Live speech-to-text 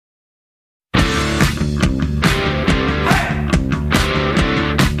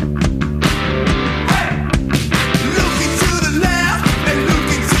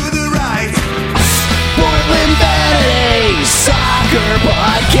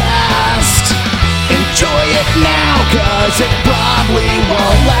it now, cause it probably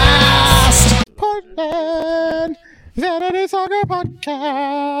won't last. Portland Vanity Soccer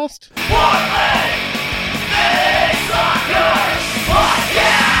Podcast. Portland Vanity Soccer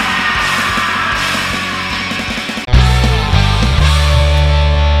Podcast.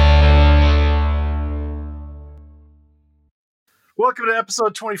 Welcome to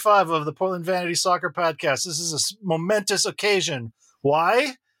episode 25 of the Portland Vanity Soccer Podcast. This is a momentous occasion.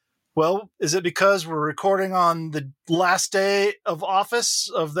 Why? Well, is it because we're recording on the last day of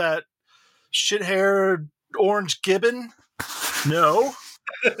office of that shit-haired orange gibbon? No.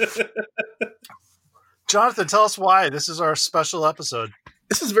 Jonathan, tell us why this is our special episode.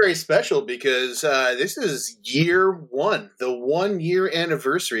 This is very special because this is year one, the 1 year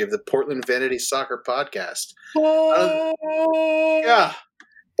anniversary of the Portland Vanity Soccer Podcast. Yeah,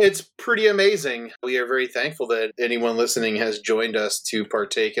 it's pretty amazing. We are very thankful that anyone listening has joined us to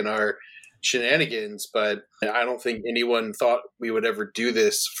partake in our shenanigans, but I don't think anyone thought we would ever do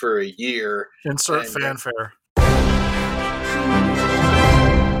this for a year. Insert fanfare.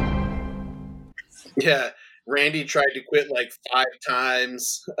 Yeah. Randy tried to quit like 5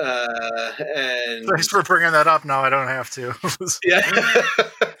 times, and Thanks for bringing that up. Now I don't have to. yeah,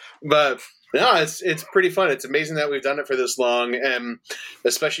 but no, it's pretty fun. It's amazing that we've done it for this long, and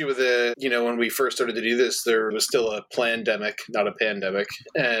especially with when we first started to do this, there was still a plandemic, not a pandemic,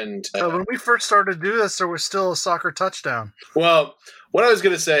 and when we first started to do this, there was still a soccer touchdown. Well, what I was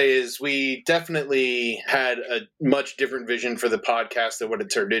going to say is we definitely had a much different vision for the podcast than what it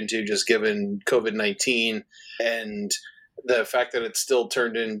turned into, just given COVID-19, and the fact that it still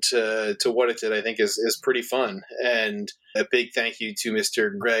turned into what it did, I think is pretty fun. And a big thank you to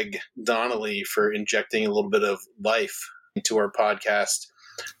Mr. Greg Donnelly for injecting a little bit of life into our podcast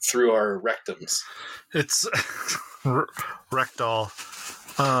through our rectums. It's rectal.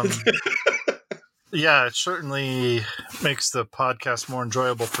 Yeah, it certainly makes the podcast more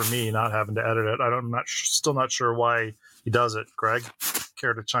enjoyable for me not having to edit it. Still not sure why he does it. Greg,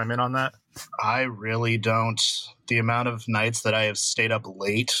 care to chime in on that? I really don't. The amount of nights that I have stayed up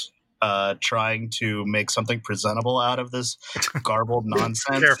late trying to make something presentable out of this garbled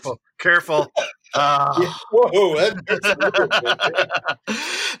nonsense. Careful. Whoa!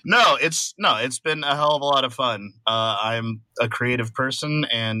 It's been a hell of a lot of fun. I'm a creative person,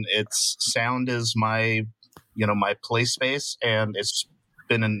 and sound is my play space, and it's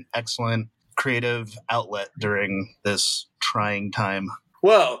been an excellent creative outlet during this trying time.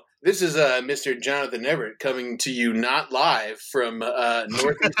 Well, this is Mr. Jonathan Everett coming to you not live from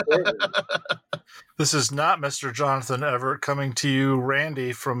Northeast Portland. This is not Mr. Jonathan Everett coming to you,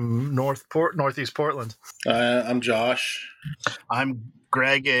 Randy, from Northeast Portland. I'm Josh. I'm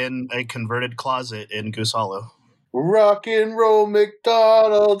Greg in a converted closet in Goose Hollow. Rock and roll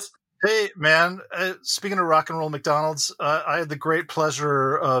McDonald's. Hey, man, speaking of rock and roll McDonald's, I had the great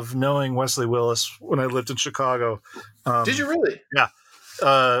pleasure of knowing Wesley Willis when I lived in Chicago. Did you really? Yeah.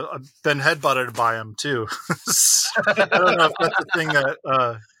 I've been headbutted by him, too. I don't know if that's the thing that...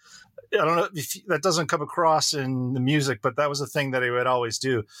 I don't know if that doesn't come across in the music, but that was a thing that he would always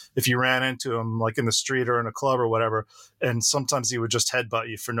do if you ran into him, like in the street or in a club or whatever. And sometimes he would just headbutt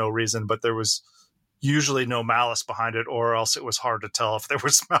you for no reason, but there was usually no malice behind it, or else it was hard to tell if there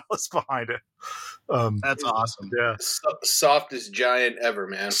was malice behind it. That's awesome. Yeah. Softest giant ever,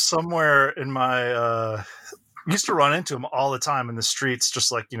 man. Somewhere in my... used to run into him all the time in the streets, just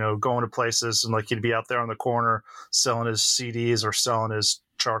like, going to places, and like he'd be out there on the corner selling his CDs or selling his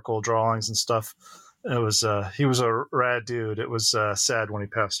charcoal drawings and stuff. It was he was a rad dude. It was sad when he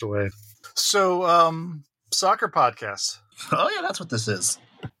passed away. So soccer podcast. Oh yeah, that's what this is.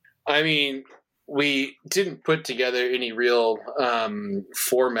 I mean, we didn't put together any real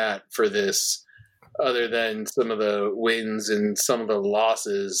format for this other than some of the wins and some of the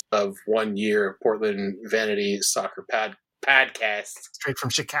losses of 1 year of Portland Vanity Soccer Podcast. Straight from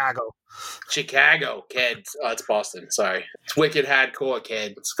Chicago. Chicago, kids. Oh, it's Boston. Sorry. It's wicked hardcore,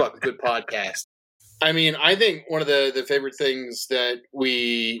 kid. It's a fucking good podcast. I mean, I think one of the favorite things that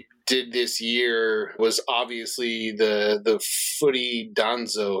we did this year was obviously the Footy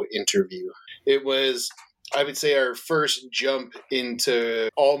Donzo interview. It was, I would say, our first jump into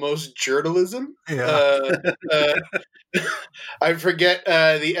almost journalism. Yeah. I forget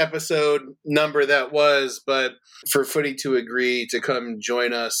the episode number that was, but for Footy to agree to come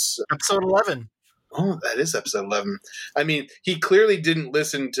join us. Episode 11. Oh, that is episode 11. I mean, he clearly didn't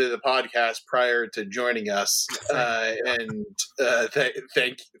listen to the podcast prior to joining us, and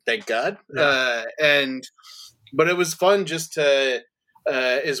thank God. Yeah. But it was fun just to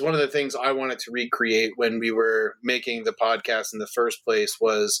is one of the things I wanted to recreate when we were making the podcast in the first place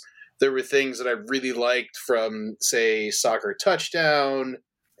was there were things that I really liked from, say, Soccer Touchdown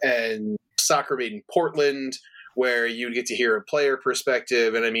and Soccer Made in Portland, where you get to hear a player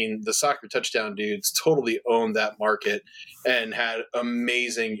perspective. And I mean, the Soccer Touchdown dudes totally owned that market and had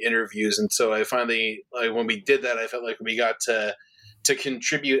amazing interviews. And so I finally, like, when we did that, I felt like we got to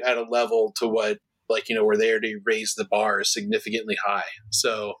contribute at a level to what, like, you know, we're there to raise the bar significantly high.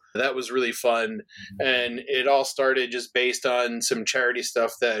 So that was really fun. And it all started just based on some charity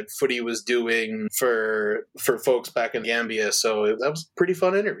stuff that Footy was doing for folks back in Gambia. So that was a pretty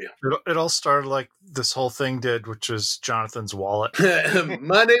fun interview. It all started like this whole thing did, which was Jonathan's wallet.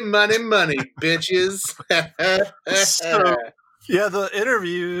 Money, money, money, bitches. So, yeah, the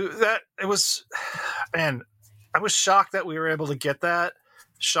interview, that it was, man, I was shocked that we were able to get that.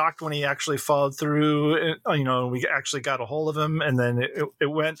 Shocked when he actually followed through, you know, we actually got a hold of him, and then it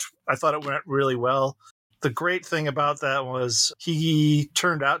went, I thought it went really well. The great thing about that was he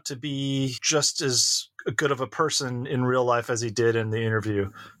turned out to be just as good of a person in real life as he did in the interview.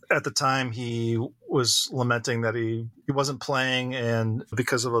 At the time, he was lamenting that he wasn't playing, and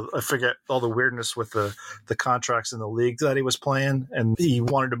because of, I forget, all the weirdness with the contracts in the league that he was playing, and he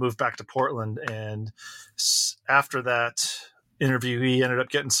wanted to move back to Portland. And after that interview, he ended up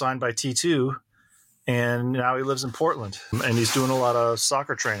getting signed by T2, and now he lives in Portland, and he's doing a lot of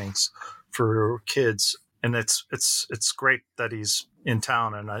soccer trainings for kids. And it's great that he's in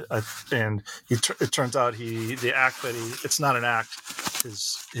town, and it turns out it's not an act.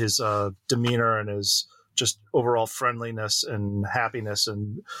 His demeanor and his just overall friendliness and happiness,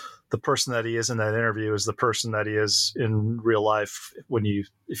 and the person that he is in that interview is the person that he is in real life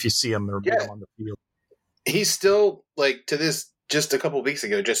if you see him or meet him on the field. He's still, like, to this, just a couple of weeks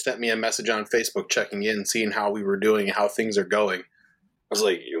ago, just sent me a message on Facebook checking in, seeing how we were doing and how things are going. I was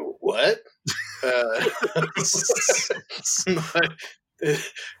like, what?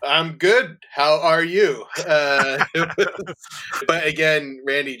 I'm good. How are you? But again,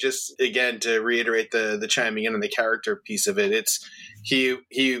 Randy, just again to reiterate the chiming in on the character piece of it, he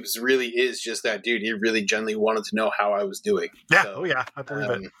really is just that dude. He really genuinely wanted to know how I was doing. Yeah, so, I believe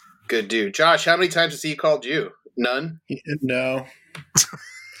it. Good dude. Josh, how many times has he called you? None? No.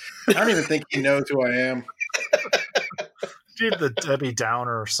 I don't even think he knows who I am. Did the Debbie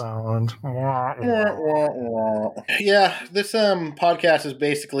Downer sound. Yeah, this podcast is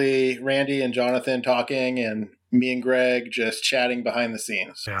basically Randy and Jonathan talking and me and Greg just chatting behind the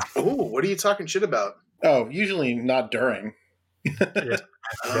scenes. Yeah. Ooh, what are you talking shit about? Oh, usually not during. Yeah.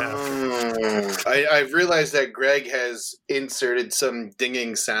 I've realized that Greg has inserted some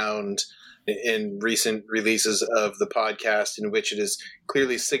dinging sound in recent releases of the podcast in which it is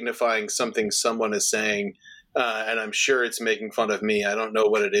clearly signifying something someone is saying. And I'm sure it's making fun of me. I don't know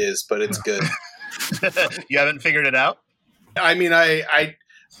what it is, but it's good. You haven't figured it out? I mean, I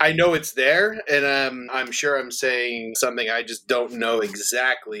know it's there, and I'm sure I'm saying something. I just don't know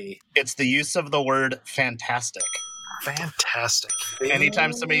exactly. It's the use of the word fantastic. Fantastic.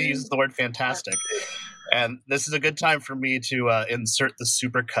 Anytime somebody uses the word fantastic. And this is a good time for me to insert the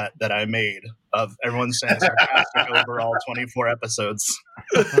supercut that I made of everyone saying sarcastic over all 24 episodes.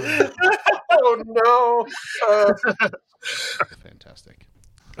 Oh, no. Fantastic.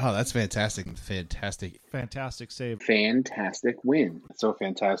 Oh, that's fantastic. Fantastic save. Fantastic win. So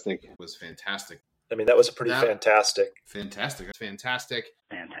fantastic. It was fantastic. I mean, that was a pretty Fantastic. That's fantastic.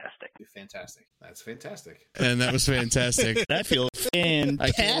 And that was fantastic. I feel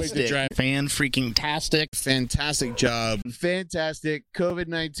fantastic. Fan-freaking-tastic. Fantastic job. Fantastic.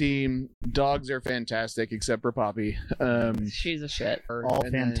 COVID-19. Dogs are fantastic, except for Poppy. She's a shit. All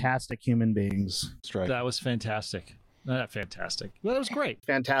fantastic human beings. Right. That was fantastic. Not fantastic. Well, that was great.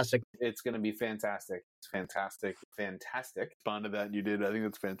 Fantastic. It's going to be fantastic. It's fantastic. Fantastic. Fun of that you did. I think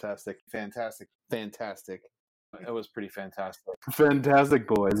that's fantastic. Fantastic. It was pretty fantastic. Fantastic,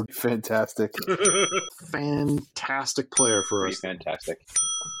 boys. Fantastic. Fantastic player for Pretty us. fantastic.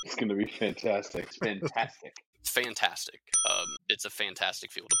 It's going to be fantastic. It's fantastic. Fantastic. It's a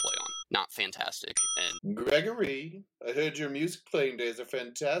fantastic field to play on. Not fantastic. And Gregory, I heard your music playing days are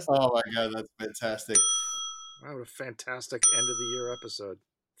fantastic. Oh my god, that's fantastic. Wow, what a fantastic end of the year episode.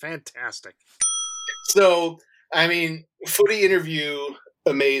 Fantastic. So, I mean, footy interview,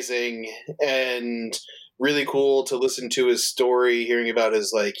 amazing, and really cool to listen to his story, hearing about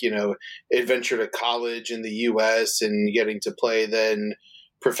his, like, you know, adventure to college in the U.S. and getting to play then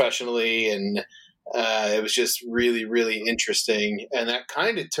professionally, and it was just really, really interesting. And that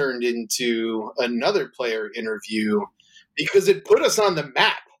kind of turned into another player interview because it put us on the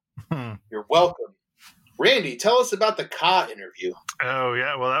map. You're welcome. Randy, tell us about the Ka interview. Oh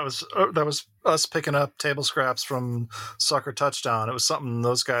yeah, well that was us picking up table scraps from Soccer Touchdown. It was something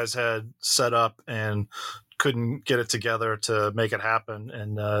those guys had set up and couldn't get it together to make it happen,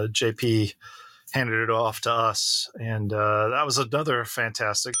 and JP handed it off to us, and that was another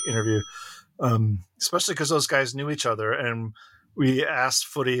fantastic interview, especially because those guys knew each other, and we asked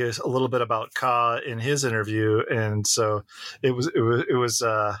Footy a little bit about Ka in his interview, and so it was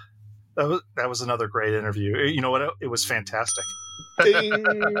that was another great interview. You know what? It was fantastic.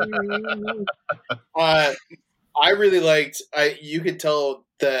 I really liked. You could tell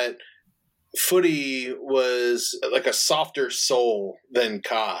that Footy was like a softer soul than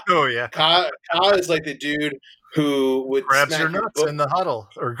Ka. Oh yeah, Ka is like the dude who would grabs your nuts in the huddle,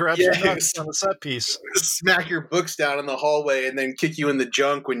 or grabs your nuts on the set piece, smack your books down in the hallway, and then kick you in the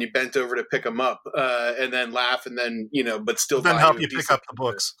junk when you bent over to pick them up, and then laugh, and then but still then help you pick up the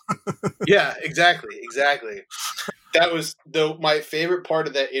books. Yeah, exactly. That was my favorite part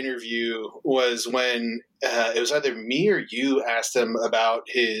of that interview was when it was either me or you asked him about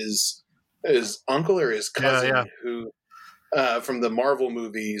his uncle or his cousin who. From the Marvel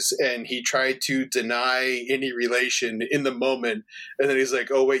movies, and he tried to deny any relation in the moment, and then he's like,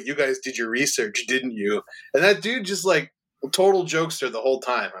 "Oh wait, you guys did your research, didn't you?" And that dude just like total jokester the whole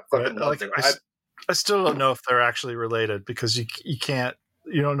time. I fucking loved it. I still don't know if they're actually related because you can't,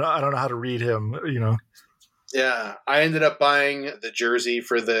 I don't know how to read him, Yeah, I ended up buying the jersey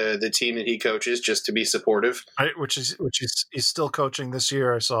for the team that he coaches just to be supportive. Which he's still coaching this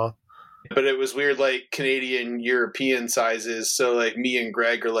year. I saw. But it was weird, like Canadian, European sizes. So like me and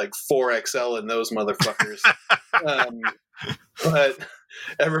Greg are like 4XL in those motherfuckers. But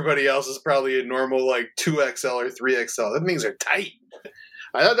everybody else is probably a normal like 2XL or 3XL. That things are tight.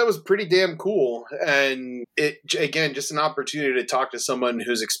 I thought that was pretty damn cool. And it, again, just an opportunity to talk to someone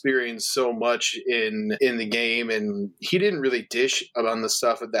who's experienced so much in the game. And he didn't really dish on the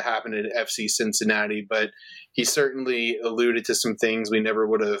stuff that happened at FC Cincinnati, but he certainly alluded to some things we never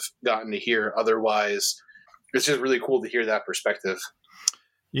would have gotten to hear otherwise. It's just really cool to hear that perspective.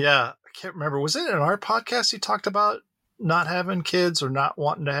 Yeah. I can't remember. Was it in our podcast he talked about not having kids or not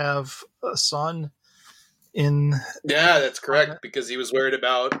wanting to have a son? Yeah, that's correct, because he was worried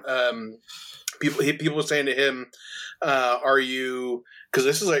about people were saying to him, are you, because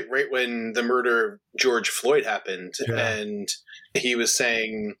this is like right when the murder of George Floyd happened, and he was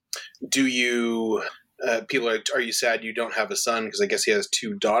saying, do you people are you sad you don't have a son? Because I guess he has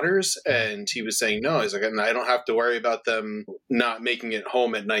 2 daughters, and he was saying no. He's like, I don't have to worry about them not making it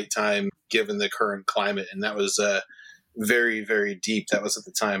home at nighttime given the current climate. And that was very, very deep. That was at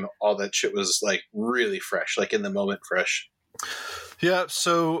the time all that shit was like really fresh, like in the moment fresh. Yeah.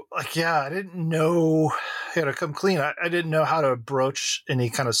 So like, I didn't know how to come clean. I didn't know how to broach any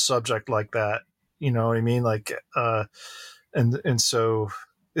kind of subject like that. You know what I mean? Like, and so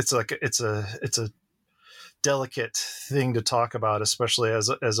it's like, it's a delicate thing to talk about, especially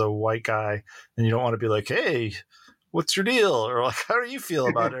as a white guy. And you don't want to be like, hey, what's your deal? Or like, how do you feel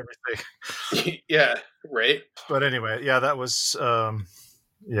about everything? Yeah. Right. But anyway, that was, well,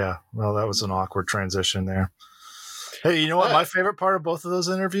 that was an awkward transition there. Hey, you know what? My favorite part of both of those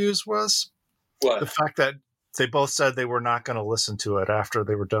interviews was the fact that they both said they were not going to listen to it after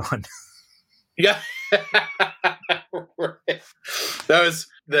they were done. Yeah. Right. That was,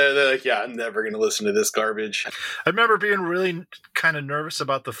 they're like, I'm never going to listen to this garbage. I remember being really kind of nervous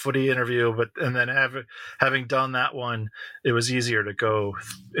about the Footy interview, and then having done that one, it was easier to go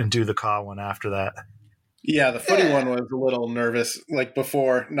and do the Ka one after that. Yeah, the Footy one was a little nervous, like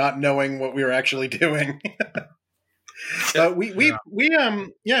before, not knowing what we were actually doing. But we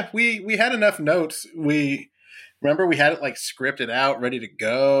had enough notes. We had it like scripted out, ready to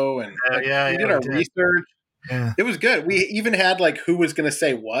go, and we did our research. Yeah. It was good. We even had like who was going to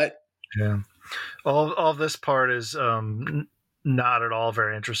say what. Yeah. All this part is not at all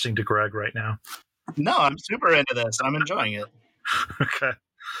very interesting to Greg right now. No, I'm super into this. I'm enjoying it. Okay.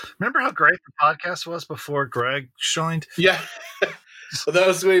 Remember how great the podcast was before Greg joined? Yeah. Well, that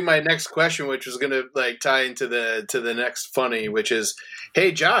was really my next question, which was going to like tie into the next funny, which is,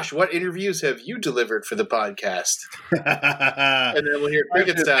 hey, Josh, what interviews have you delivered for the podcast? And then we'll hear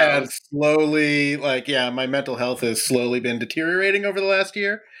cricket sounds. Slowly, my mental health has slowly been deteriorating over the last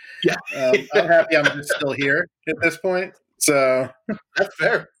year. Yeah. I'm happy I'm just still here at this point. So that's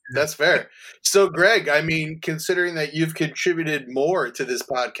fair. That's fair. So, Greg, I mean, considering that you've contributed more to this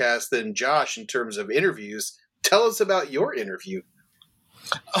podcast than Josh in terms of interviews, tell us about your interview.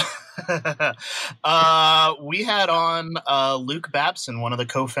 We had on Luke Babson, one of the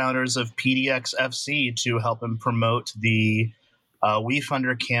co-founders of PDX FC, to help him promote the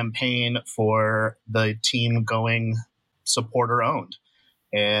WeFunder campaign for the team going supporter owned.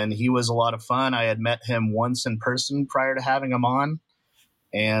 And he was a lot of fun. I had met him once in person prior to having him on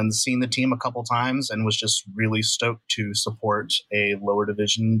and seen the team a couple times and was just really stoked to support a lower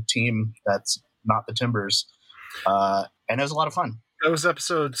division team that's not the Timbers. And it was a lot of fun. That was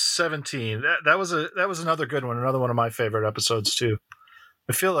episode 17. That was another good one. Another one of my favorite episodes too.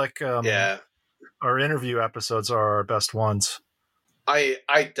 I feel like our interview episodes are our best ones. I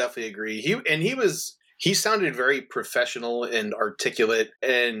definitely agree. He sounded very professional and articulate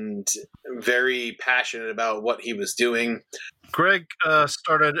and very passionate about what he was doing. Greg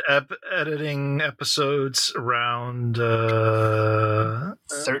started editing episodes around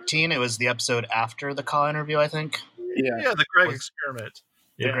 13. It was the episode after the call interview, I think. Yeah, the Greg experiment.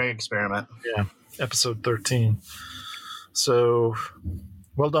 The Greg experiment. Yeah, episode 13. So,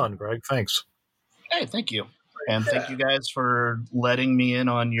 well done, Greg. Thanks. Hey, thank you. And thank you guys for letting me in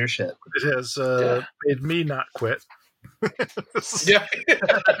on your shit. It has made me not quit. Yeah.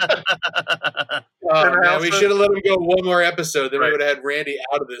 Man, we should have let him go one more episode. Then we would have had Randy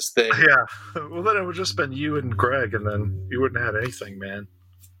out of this thing. Yeah. Well, then it would have just been you and Greg, and then you wouldn't have had anything, man.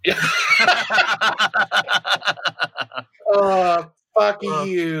 Yeah. Fuck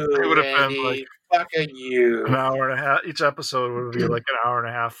you. It would have Randy. been like fucking you. an hour and a half. Each episode would be like an hour and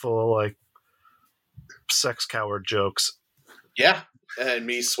a half full of like sex coward jokes. Yeah. And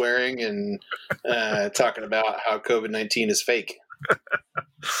me swearing and talking about how COVID-19 is fake.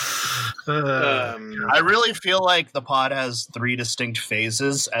 I really feel like the pod has 3 distinct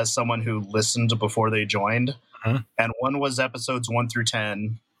phases as someone who listened before they joined. And one was episodes 1 through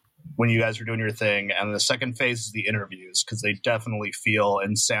 10 when you guys were doing your thing. And the second phase is the interviews because they definitely feel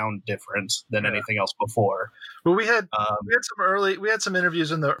and sound different than anything else before. Well, we had some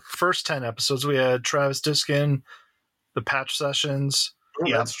interviews in the first 10 episodes. We had Travis Diskin, the Patch Sessions.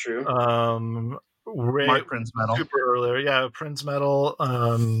 Yeah, that's true. Ray, Mark Prince Metal. Super earlier. Yeah, Prince Metal.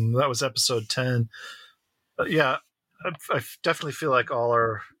 That was episode 10. Yeah, I definitely feel like all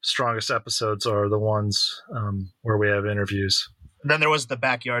our strongest episodes are the ones where we have interviews. Then there was the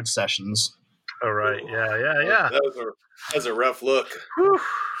backyard sessions. Oh, right. Yeah. That was a rough look.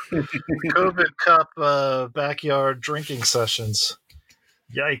 COVID Cup backyard drinking sessions.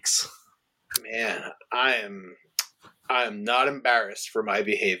 Yikes. Man, I am not embarrassed for my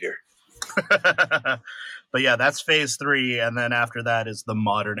behavior. But yeah, that's phase 3, and then after that is the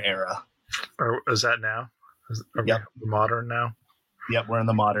modern era. Or is that now? Are Yep. we modern now? Yep, we're in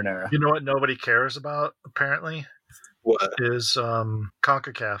the modern era. You know what nobody cares about, apparently? What? Is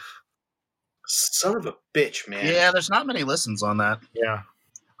CONCACAF. Son of a bitch, man. Yeah, there's not many listens on that. Yeah.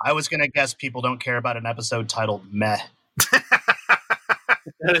 I was going to guess people don't care about an episode titled Meh.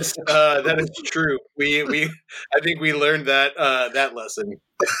 That is true. I think we learned that lesson.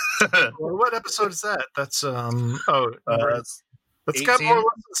 Well, what episode is that? That's it's got 18? more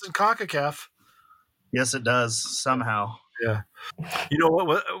listens than CONCACAF. Yes, it does somehow. Yeah. You know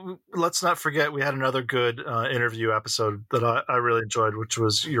what? Let's not forget we had another good interview episode that I really enjoyed, which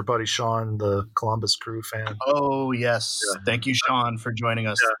was your buddy Sean, the Columbus Crew fan. Oh, yes. Yeah. Thank you, Sean, for joining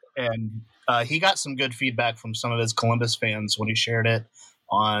us. Yeah. And he got some good feedback from some of his Columbus fans when he shared it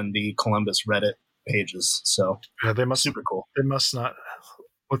on the Columbus Reddit pages. So yeah, they must super cool. They must not.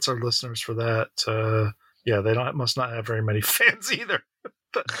 What's our listeners for that? Yeah, they must not have very many fans either.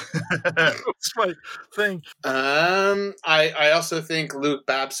 That's my thing. I also think Luke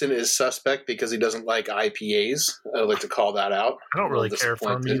Babson is suspect because he doesn't like IPAs. I'd like to call that out. I don't really care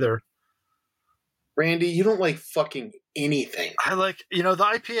for him either. Randy, you don't like fucking anything. I like, the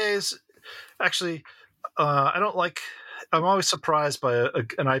IPAs. Actually, I don't like. I'm always surprised by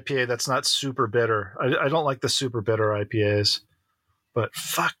an IPA that's not super bitter. I don't like the super bitter IPAs. But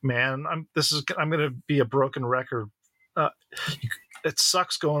fuck, man, I'm going to be a broken record. It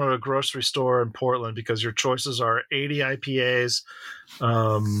sucks going to a grocery store in Portland because your choices are 80 IPAs,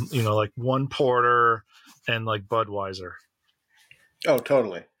 like one porter and like Budweiser. Oh,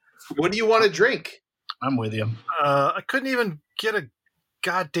 totally. What do you want to drink? I'm with you. I couldn't even get a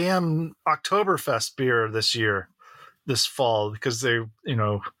goddamn Oktoberfest beer this fall because they,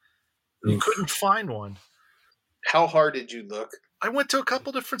 you couldn't find one. How hard did you look? I went to a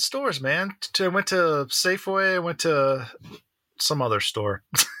couple different stores, man. I went to Safeway. I went to some other store.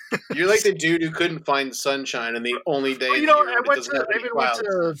 You're like the dude who couldn't find sunshine, and the only day. I went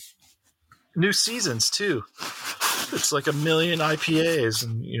to New Seasons too. It's like 1 million IPAs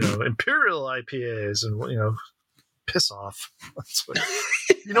and Imperial IPAs and piss off. That's what.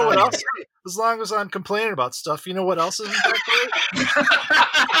 You know what else? As long as I'm complaining about stuff, you know what else isn't that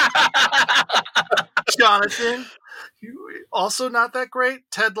great? Jonathan. also not that great?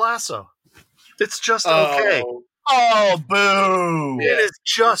 Ted Lasso. It's just okay. Oh, boo! It is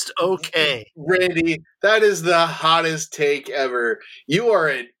just okay. Randy, that is the hottest take ever. You are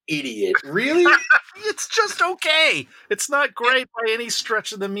an idiot. Really? It's just okay. It's not great by any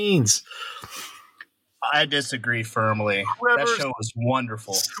stretch of the means. I disagree firmly. That show was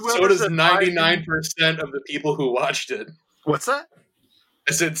wonderful. So does 99% of the people who watched it. What's that?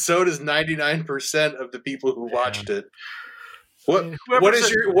 I said so does 99% of the people who watched it. What whoever is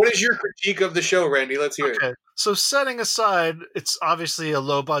said- your critique of the show, Randy? Let's hear it. So setting aside, it's obviously a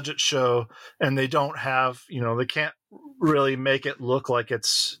low budget show, and they don't have, they can't really make it look like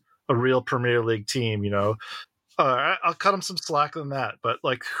it's a real Premier League team. I'll cut them some slack on that, but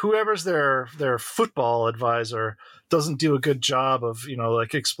like whoever's their football advisor doesn't do a good job of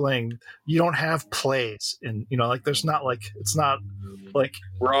explaining. You don't have plays, and there's not like it's not like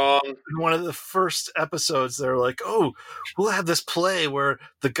wrong. In one of the first episodes, they're like, "Oh, we'll have this play where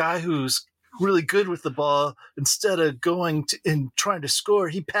the guy who's really good with the ball, instead of going and trying to score,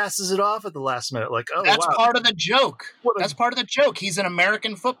 he passes it off at the last minute." Like, oh, that's wow. part of the joke. That's part of the joke. He's an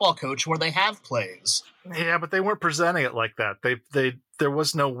American football coach where they have plays. Yeah, but they weren't presenting it like that. There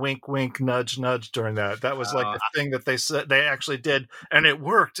was no wink, wink, nudge, nudge during that. That was like the thing that they said they actually did, and it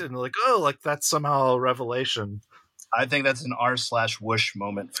worked. And like, oh, like that's somehow a revelation. I think that's an r/whoosh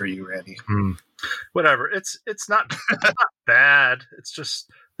moment for you, Randy. Whatever. It's not bad. It's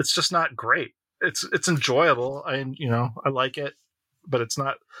just not great. It's enjoyable. I like it, but it's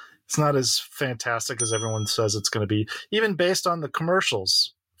not as fantastic as everyone says it's going to be. Even based on the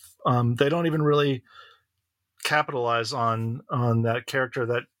commercials, they don't even really capitalize on that character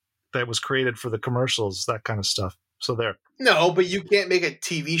that was created for the commercials, that kind of stuff. So there. No, but you can't make a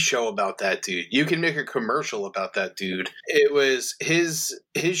TV show about that dude. You can make a commercial about that dude. It was his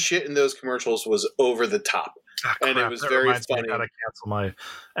shit in those commercials was over the top. And it was very funny. I gotta cancel my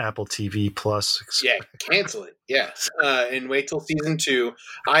Apple TV Plus. Yeah, cancel it. Yes, and wait till season 2.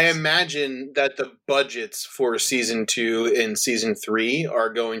 I imagine that the budgets for season 2 and season 3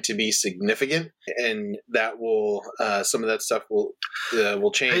 are going to be significant, and that will some of that stuff will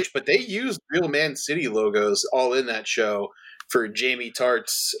change. But they used real Man City logos all in that show for Jamie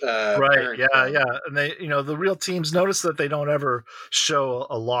Tartt's right. Yeah. And they, the real teams, notice that they don't ever show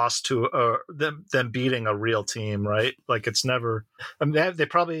a loss to them beating a real team, right? Like it's never. I mean, they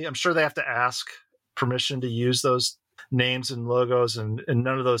probably. I'm sure they have to ask permission to use those names and logos, and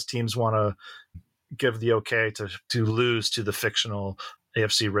none of those teams want to give the okay to lose to the fictional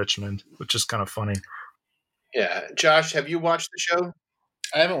AFC Richmond, which is kind of funny. Yeah, Josh, have you watched the show?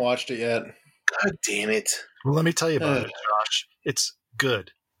 I haven't watched it yet. God damn it! Well, let me tell you about it, Josh. It's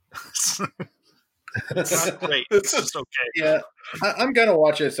good. It's not great. It's just okay. Yeah, I'm gonna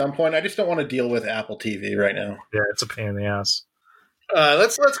watch it at some point. I just don't want to deal with Apple TV right now. Yeah, it's a pain in the ass.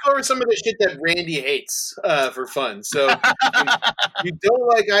 Let's go over some of the shit that Randy hates for fun. So you don't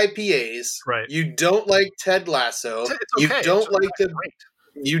like IPAs, right? You don't like Ted Lasso. Okay. You don't like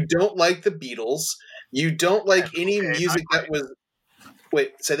the Beatles. You don't like any music that was.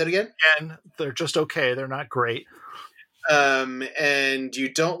 Wait, say that again. And they're just okay. They're not great. And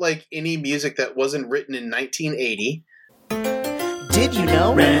you don't like any music that wasn't written in 1980. Did you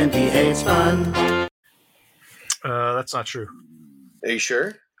know Randy hates fun? That's not true. Are you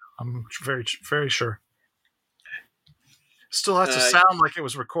sure? I'm very, very sure. Still has to sound like it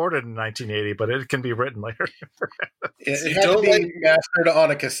was recorded in 1980, but it can be written later. It had to be mastered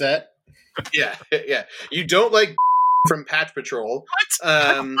on a cassette. Yeah. You don't like from Patch Patrol.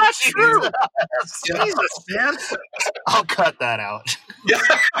 What? Not true. Jesus, man. I'll cut that out.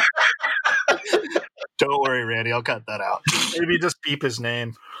 Don't worry, Randy. I'll cut that out. Maybe just beep his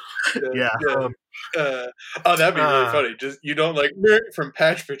name. Yeah. That'd be really funny. Just you don't like from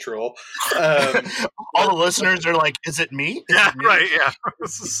Patch Patrol. All the listeners are like, "Is it me?" Yeah, right. Yeah.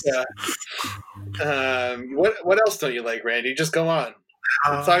 What else don't you like, Randy? Just go on.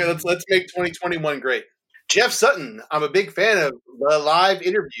 Let's make 2021 great. Jeff Sutton, I'm a big fan of the live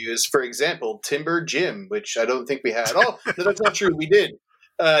interviews. For example, Timber Jim, which I don't think we had. Oh, no, that's not true. We did.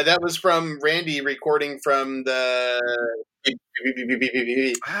 That was from Randy recording from the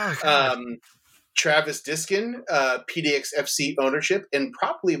Travis Diskin, PDX FC ownership, and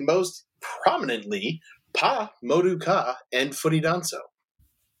probably most prominently Pa Moduka and Footy Danso.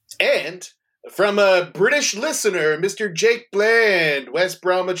 And from a British listener, Mr. Jake Bland, West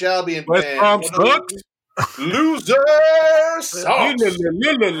Bromwich Albion fan. Brom sucks. Loser sauce.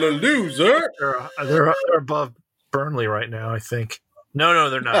 Loser. They're above Burnley right now, I think. No,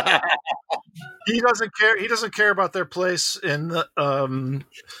 they're not. He doesn't care. He doesn't care about their place in the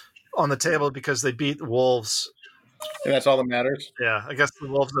on the table because they beat Wolves And that's all that matters. Yeah, I guess the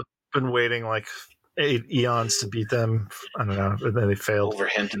Wolves have been waiting like 8 eons to beat them. I don't know, and then they failed.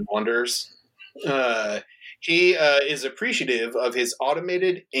 Wolverhampton Wanderers. He is appreciative of his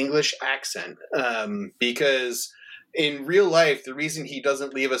automated English accent because in real life, the reason he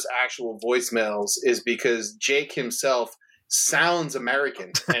doesn't leave us actual voicemails is because Jake himself sounds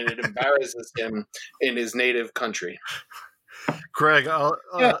American and it embarrasses him in his native country. Greg,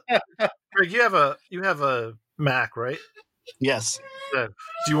 Greg, you have a Mac, right? Yes. Do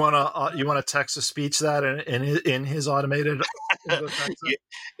you want to text to speech that in his automated?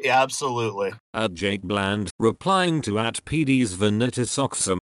 Yeah, absolutely. At Jake Bland replying to at PD's Vanitas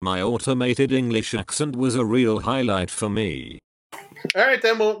Oxum, my automated English accent was a real highlight for me. All right,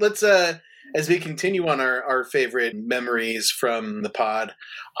 then. Well, let's as we continue on our favorite memories from the pod.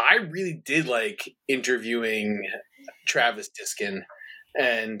 I really did like interviewing Travis Diskin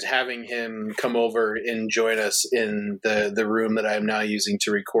and having him come over and join us in the room that I'm now using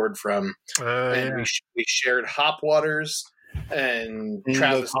to record from. And we shared hop waters and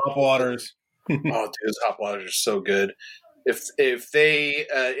Travis hop waters. Oh, dude, those hop waters are so good. If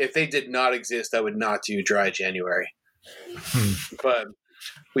they did not exist, I would not do Dry January. But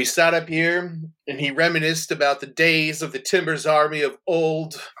we sat up here and he reminisced about the days of the Timbers Army of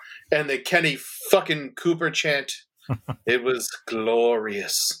old and the Kenny fucking Cooper chant. It was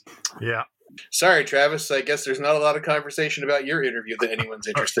glorious. Yeah. Sorry, Travis. I guess there's not a lot of conversation about your interview that anyone's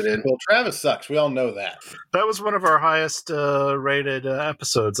interested in. Well, Travis sucks. We all know that. That was one of our highest rated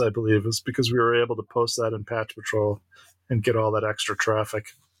episodes, I believe, is because we were able to post that in Patch Patrol and get all that extra traffic.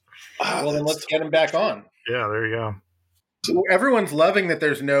 Well, then let's get him back on. Yeah, there you go. So everyone's loving that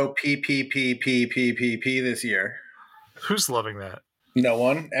there's no PPPPPPP this year. Who's loving that? No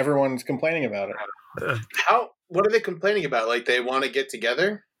one. Everyone's complaining about it. What are they complaining about? Like they want to get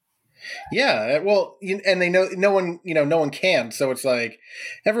together? Yeah, well, and they know no one can. So it's like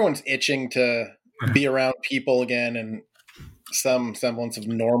everyone's itching to be around people again and some semblance of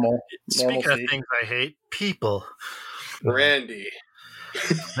normalcy. Speaking of things I hate, people. Randy.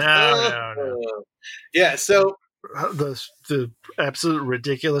 No. Yeah, so the absolute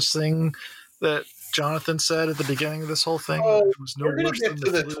ridiculous thing that Jonathan said at the beginning of this whole thing. Was no we're going to get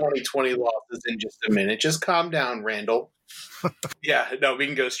to the 2020 losses in just a minute. Just calm down, Randall. Yeah, no, we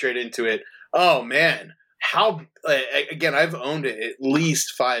can go straight into it. Oh, man. Again, I've owned it at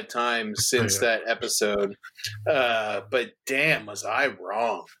least 5 times since that episode. But damn, was I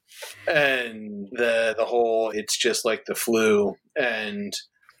wrong. And the whole, it's just like the flu. And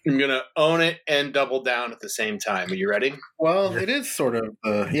I'm going to own it and double down at the same time. Are you ready? Well, it is sort of,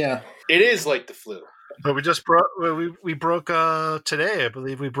 yeah. It is like the flu. But we just broke, we broke today, I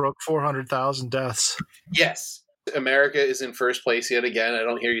believe we broke 400,000 deaths. Yes. America is in first place yet again. I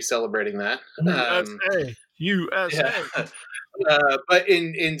don't hear you celebrating that. USA. Yeah. But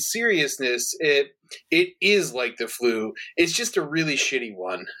in seriousness, it is like the flu. It's just a really shitty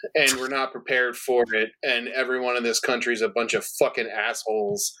one, and we're not prepared for it. And everyone in this country is a bunch of fucking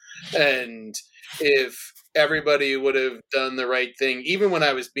assholes. And if everybody would have done the right thing, even when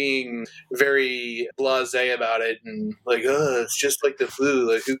I was being very blasé about it and like, oh, it's just like the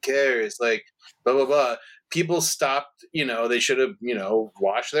flu. Like, who cares? Like, blah, blah, blah. People stopped, they should have,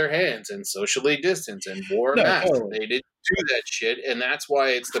 washed their hands and socially distanced and wore masks. They didn't do that shit. And that's why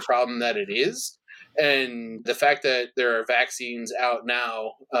it's the problem that it is. And the fact that there are vaccines out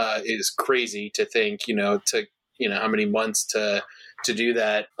now is crazy to think, how many months to do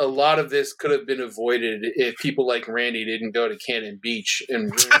that. A lot of this could have been avoided if people like Randy didn't go to Cannon Beach and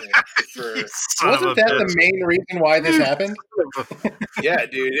ruin it. Wasn't that the main reason why this happened? Yeah,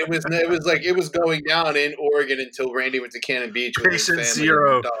 dude. It was going down in Oregon until Randy went to Cannon Beach with his family.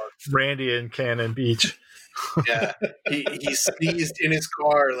 Zero. Randy in Cannon Beach. Yeah, he sneezed in his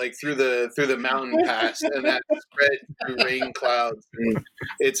car like through the mountain pass, and that spread through rain clouds, and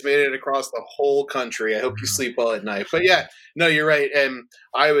it's made it across the whole country. I hope you sleep well at night. But yeah, no, you're right. And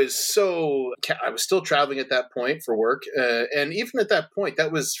I was still traveling at that point for work, and even at that point,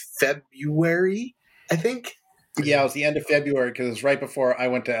 that was February, I think. Yeah, it was the end of February because it was right before I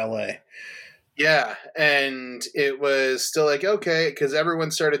went to LA. Yeah, and it was still like, okay, because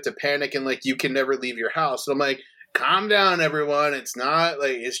everyone started to panic and like, you can never leave your house. So I'm like, calm down, everyone. It's not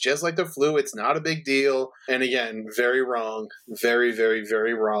like, it's just like the flu. It's not a big deal. And again, very wrong. Very, very,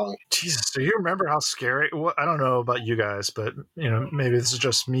 very wrong. Jesus, do you remember how scary? Well, I don't know about you guys, but maybe this is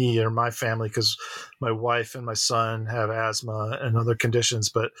just me or my family because my wife and my son have asthma and other conditions.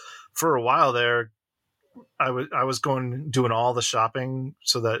 But for a while there, I was doing all the shopping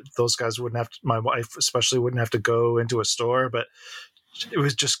so that those guys wouldn't have to, my wife especially wouldn't have to go into a store, but it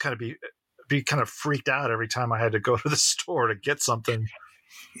was just kind of be kind of freaked out every time I had to go to the store to get something.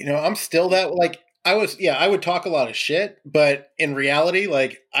 You know, I'm still that, like, I would talk a lot of shit, but in reality,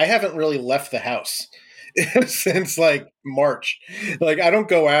 like, I haven't really left the house since like March. Like, I don't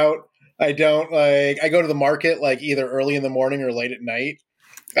go out. I don't, like, I go to the market like either early in the morning or late at night.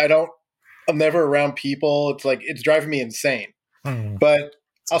 I'm never around people. It's like, it's driving me insane. But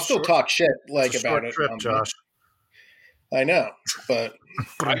I'll still talk shit like about it. Trip, Josh. I know, but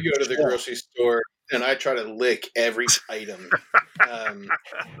I go to the grocery store and I try to lick every item.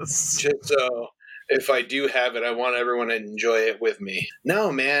 Just so if I do have it, I want everyone to enjoy it with me. No,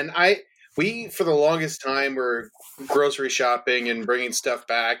 man, we for the longest time were grocery shopping and bringing stuff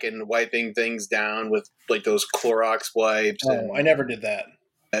back and wiping things down with like those Clorox wipes. Oh, I never did that.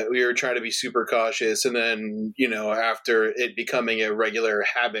 We were trying to be super cautious, and then, you know, after it becoming a regular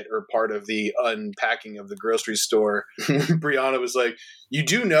habit or part of the unpacking of the grocery store, Brianna was like, "You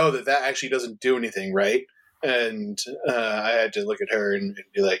do know that actually doesn't do anything, right?" And I had to look at her and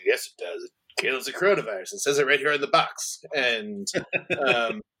be like, "Yes, it does. It kills the coronavirus. It says it right here in the box." And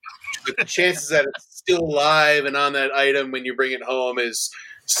but the chances that it's still alive and on that item when you bring it home is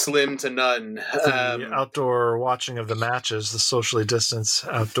slim to none. The outdoor watching of the matches, the socially distanced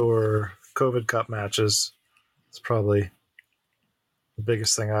outdoor COVID Cup matches, it's probably the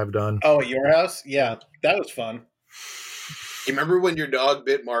biggest thing I've done. Oh, at your house? Yeah, that was fun. You remember when your dog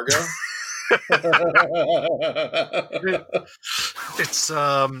bit Margot? It's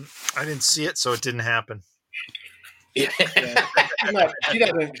I didn't see it, so it didn't happen. Yeah.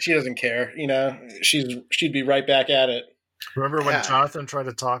 She doesn't care. You know, she'd be right back at it. Remember when Jonathan tried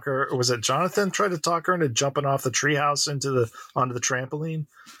to talk her? Or was it Jonathan tried to talk her into jumping off the treehouse onto the trampoline?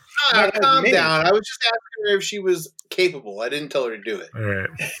 Calm down. I was just asking her if she was capable. I didn't tell her to do it. All right.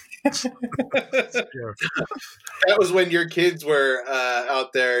 That was when your kids were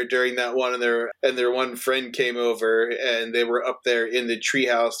out there during that one, and their one friend came over, and they were up there in the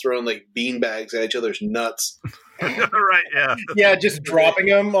treehouse throwing like beanbags at each other's nuts. Right, yeah. Yeah, just dropping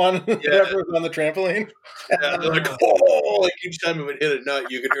them on whoever was on the trampoline. Yeah, they're like, oh, like each time it would hit a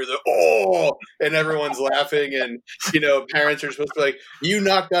nut, you could hear the oh, and everyone's laughing, and you know, parents are supposed to be like, you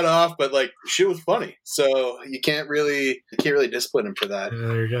knocked that off, but like shit was funny, so you can't really discipline him for that. Yeah,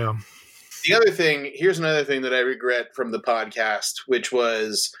 there you go. Here's another thing that I regret from the podcast, which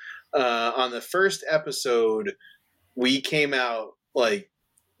was on the first episode, we came out like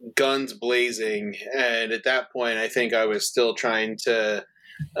guns blazing, and at that point I think I was still trying to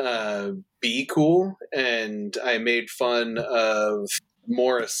be cool, and I made fun of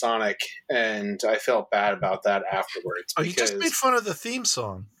Morrisonic, and I felt bad about that afterwards. Oh, you just made fun of the theme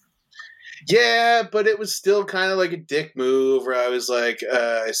song. Yeah, but it was still kind of like a dick move where I was like,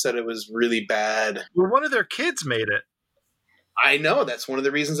 I said it was really bad. Well, one of their kids made it. I know, that's one of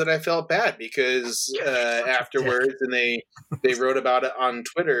the reasons that I felt bad, because afterwards, and they wrote about it on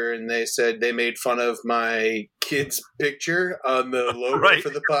Twitter, and they said they made fun of my kid's picture on the logo for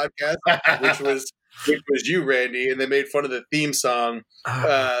the podcast, which was you, Randy, and they made fun of the theme song.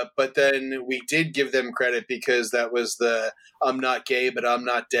 But then we did give them credit because that was the "I'm not gay, but I'm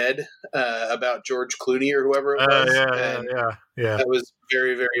not dead" about George Clooney or whoever it was. Yeah. That was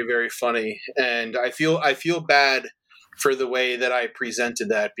very, very, very funny, and I feel bad for the way that I presented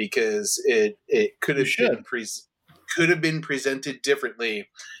that, because it could have been presented differently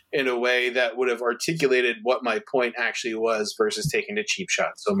in a way that would have articulated what my point actually was versus taking a cheap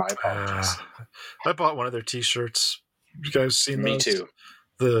shot. So my apologies. I bought one of their T-shirts. You guys seen those? Me too.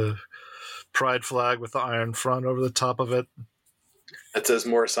 The pride flag with the iron front over the top of it. That says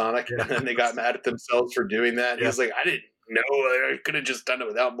Morrisonic, and then they got mad at themselves for doing that. Yeah. He was like, I didn't know. I could have just done it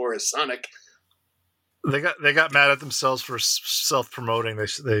without Morrisonic. They got mad at themselves for self-promoting.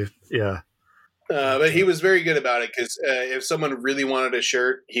 But he was very good about it, because if someone really wanted a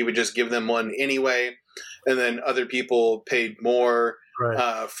shirt, he would just give them one anyway, and then other people paid more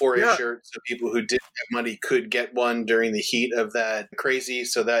for a shirt, so people who didn't have money could get one during the heat of that crazy.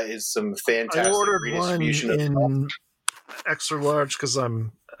 So that is some fantastic I ordered redistribution one in extra large because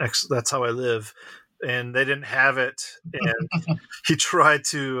that's how I live. And they didn't have it, and he tried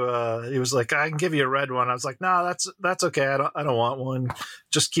to. He was like, "I can give you a red one." I was like, "No, that's okay. I don't want one.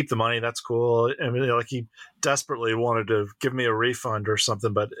 Just keep the money. That's cool." I mean, like, he desperately wanted to give me a refund or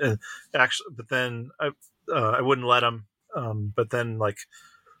something, but then I wouldn't let him. But then, like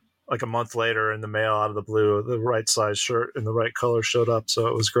a month later, in the mail, out of the blue, the right size shirt and the right color showed up, so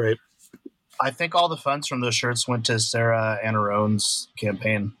it was great. I think all the funds from those shirts went to Sarah Anarone's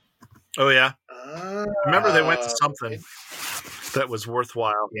campaign. Oh yeah. Remember, they went to something. that was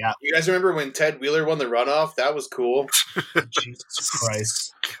worthwhile. Yeah. You guys remember when Ted Wheeler won the runoff? That was cool. Jesus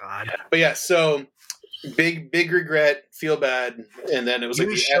Christ. God. But yeah, so big regret, feel bad, and then it was like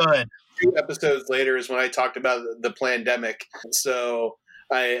You the should. 2 episodes later is when I talked about the pandemic. So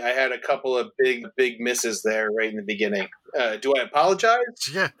I had a couple of big misses there right in the beginning. Do I apologize?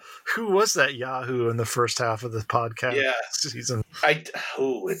 Yeah. Who was that Yahoo in the first half of the podcast season?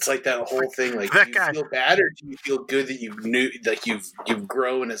 It's like that whole thing. Like, That do you guy- feel bad or do you feel good that you've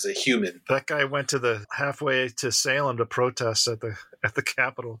grown as a human? That guy went to the halfway to Salem to protest at the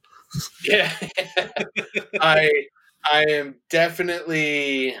Capitol. Yeah, I am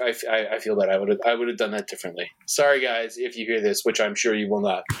definitely. I feel that I would have done that differently. Sorry, guys, if you hear this, which I'm sure you will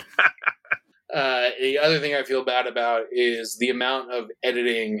not. The other thing I feel bad about is the amount of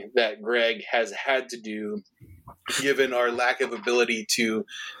editing that Greg has had to do, given our lack of ability to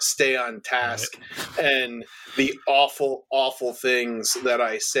stay on task, and the awful things that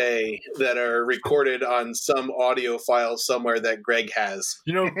I say that are recorded on some audio file somewhere that Greg has.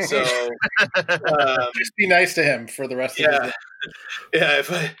 You know, so just be nice to him for the rest of the day. Yeah,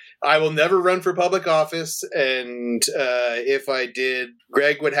 if I will never run for public office, and if I did,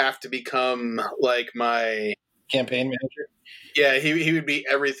 Greg would have to become like my campaign manager. Yeah, he would be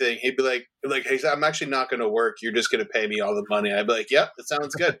everything. He'd be like, hey, I'm actually not going to work. You're just going to pay me all the money. I'd be like, yep, that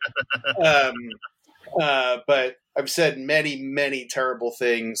sounds good. But I've said many terrible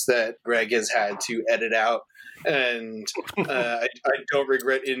things that Greg has had to edit out, and I don't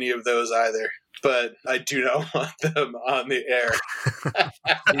regret any of those either. But I do not want them on the air.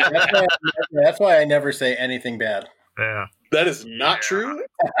 That's why I never say anything bad. Yeah. That is not true.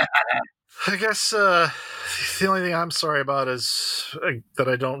 I guess the only thing I'm sorry about is that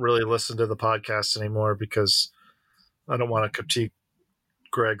I don't really listen to the podcast anymore because I don't want to critique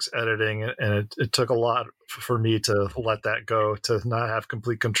Greg's editing, and it took a lot for me to let that go, to not have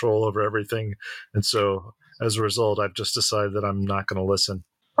complete control over everything. And so as a result, I've just decided that I'm not going to listen.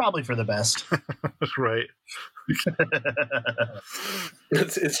 Probably for the best. Right.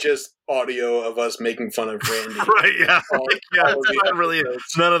 It's just audio of us making fun of Randy. Right, yeah. All It's not really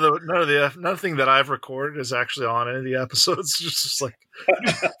nothing that I've recorded is actually on any of the episodes. It's just like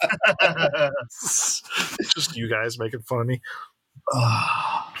it's just you guys making fun of me.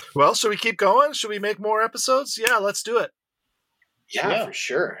 Well, should we keep going? Should we make more episodes? Yeah, let's do it. Yeah, for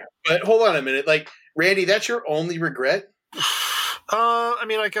sure. But hold on a minute. Like, Randy, that's your only regret? I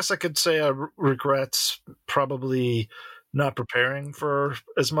mean, I guess I could say I regret probably not preparing for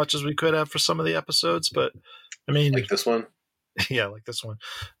as much as we could have for some of the episodes, but I mean, like this one. Yeah, like this one.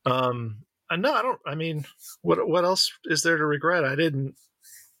 No, I don't. I mean, what else is there to regret? I didn't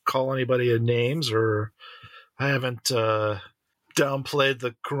call anybody names, or I haven't downplayed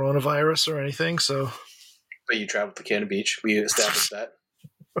the coronavirus or anything. So, but you traveled to Cannon Beach. We established that.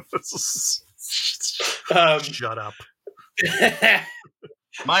 Shut up.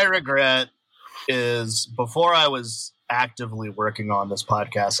 My regret is before I was actively working on this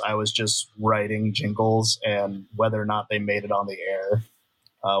podcast, I was just writing jingles, and whether or not they made it on the air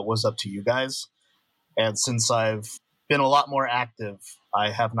was up to you guys. And since I've been a lot more active,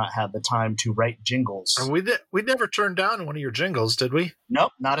 I have not had the time to write jingles. We never turned down one of your jingles, did we?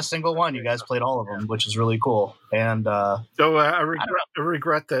 Nope, not a single one. You guys played all of them, which is really cool. And I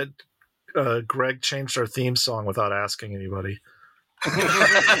regret that Greg changed our theme song without asking anybody. Took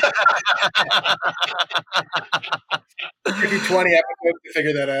you 20 episodes to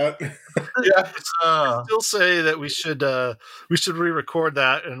figure that out. Yeah, still say that we should re-record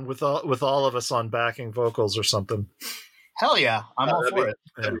that, and with all of us on backing vocals or something. Hell yeah, I'm all for it.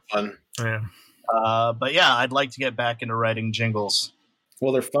 That'd be fun. Yeah. But yeah, I'd like to get back into writing jingles.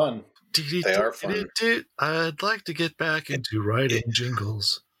 Well, they're fun. They are fun. I'd like to get back into writing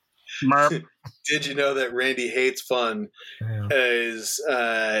jingles. Did you know that Randy Hates Fun is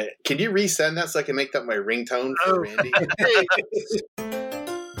can you resend that so I can make that my ringtone for Randy?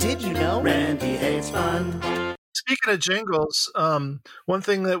 Did you know Randy Hates Fun? Speaking of jingles, one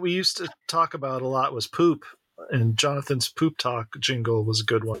thing that we used to talk about a lot was poop, and Jonathan's poop talk jingle was a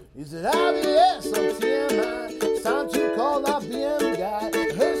good one. Is it IBS or TMI? It's time to call our BM guy.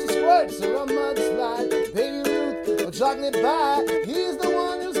 Hershey squirts or a mudslide. Baby Ruth or chocolate pie. He's the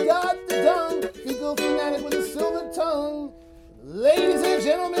one who's got the dung. Fecal fanatic with a silver tongue. Ladies and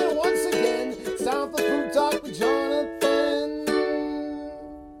gentlemen, once again, it's time for Poop Talk with Jonathan.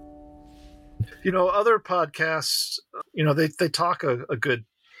 You know, other podcasts, you know, they talk a good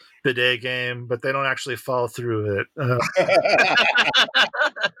bidet game, but they don't actually follow through with it.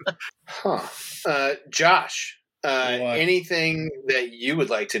 Josh, Anything that you would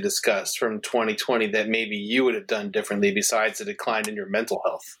like to discuss from 2020 that maybe you would have done differently besides the decline in your mental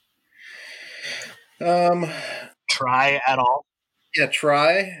health? Try at all? Yeah,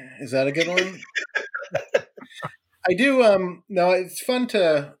 try. Is that a good one? I do. No, it's fun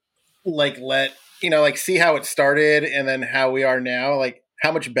to see how it started and then how we are now. Like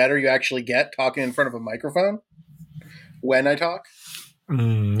how much better you actually get talking in front of a microphone when I talk.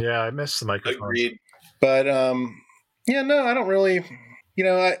 Yeah, I miss the microphone. Agreed. But yeah, no, I don't really.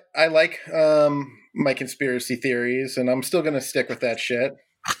 I like my conspiracy theories, and I'm still going to stick with that shit.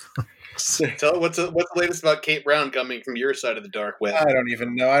 Tell what's the latest about Kate Brown coming from your side of the dark web? I don't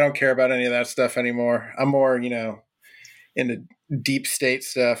even know. I don't care about any of that stuff anymore. I'm more, into deep state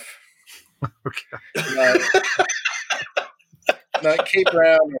stuff. Okay. Not Kate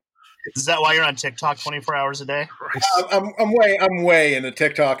Brown. Is that why you're on TikTok 24 hours a day? I'm way into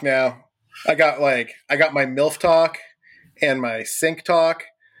TikTok now. I got my MILF talk and my sync talk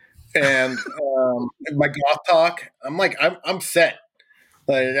and my goth talk. I'm set.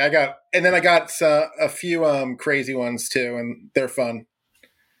 I got a few crazy ones too, and they're fun.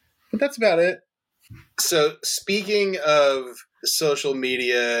 But that's about it. So speaking of social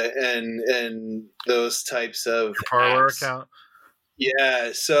media and those types of Parler apps, account.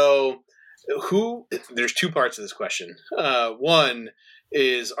 Yeah. So there's two parts of this question. One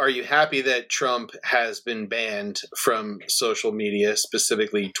is, are you happy that Trump has been banned from social media,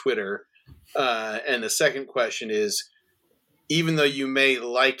 specifically Twitter? And the second question is, even though you may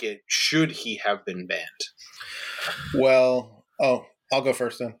like it, should he have been banned? Well, I'll go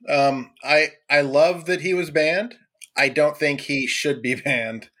first then. I love that he was banned. I don't think he should be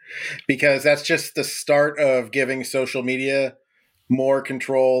banned because that's just the start of giving social media more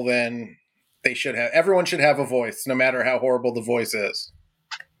control than they should have. Everyone should have a voice, no matter how horrible the voice is.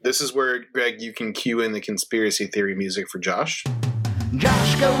 This is where, Greg, you can cue in the conspiracy theory music for Josh.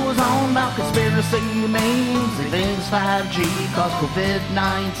 Josh goes on about conspiracy memes. He thinks 5G caused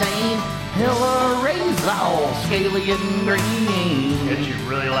COVID-19. Hillary's all scaly and green. Yet you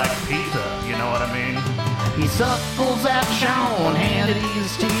really like pizza, you know what I mean? He suckles at Sean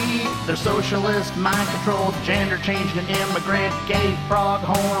Hannity's teeth. They're socialist, mind-controlled, gender-changed, and immigrant, gay frog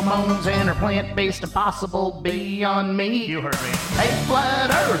hormones, and are plant-based, impossible beyond me. You heard me. A flat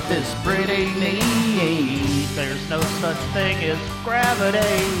earth is pretty neat. There's no such thing as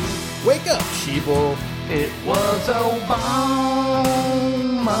gravity. Wake up, sheeple. It was Obama's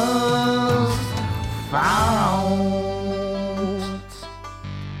fault.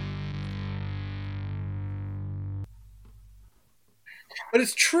 But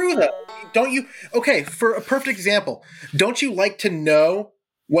it's true, though. Don't you? Okay, for a perfect example, don't you like to know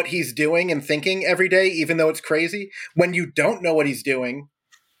what he's doing and thinking every day, even though it's crazy? When you don't know what he's doing,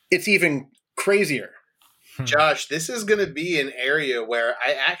 it's even crazier. Josh, this is going to be an area where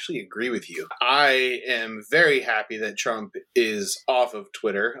I actually agree with you. I am very happy that Trump is off of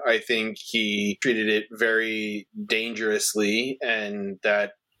Twitter. I think he treated it very dangerously, and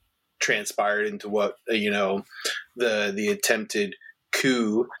that transpired into what, the attempted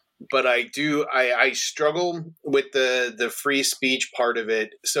coup. But I struggle with the free speech part of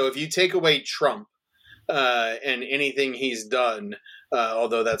it. So if you take away Trump and anything he's done,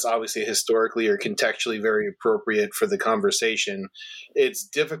 although that's obviously historically or contextually very appropriate for the conversation, it's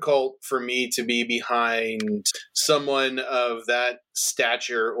difficult for me to be behind someone of that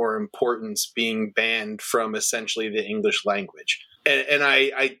stature or importance being banned from essentially the English language. And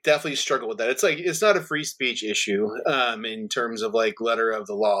I definitely struggle with that. It's not a free speech issue in terms of letter of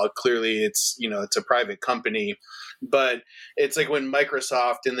the law. Clearly, it's a private company, but it's like when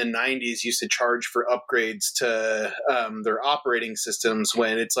Microsoft in the 90s used to charge for upgrades to their operating systems,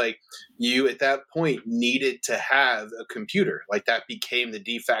 when it's like you at that point needed to have a computer. Like that became the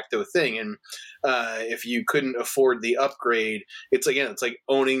de facto thing. And if you couldn't afford the upgrade, it's like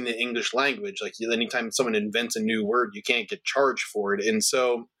owning the English language. Like anytime someone invents a new word, you can't get charged for it. And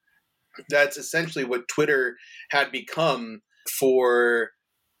so that's essentially what Twitter had become for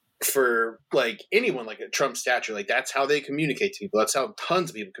anyone like a Trump stature. Like that's how they communicate to people. That's how tons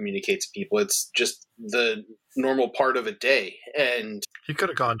of people communicate to people. It's just the normal part of a day. And he could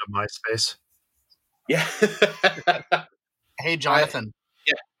have gone to MySpace. Yeah. Hey, Jonathan.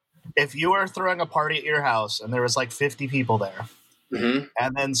 If you were throwing a party at your house and there was 50 people there, mm-hmm.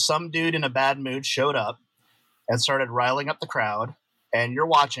 and then some dude in a bad mood showed up and started riling up the crowd, and you're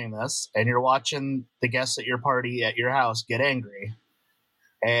watching this, and you're watching the guests at your party at your house get angry,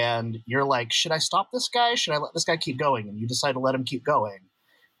 and you're like, should I stop this guy? Should I let this guy keep going? And you decide to let him keep going.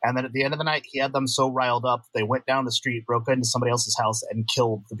 And then at the end of the night, he had them so riled up, they went down the street, broke into somebody else's house, and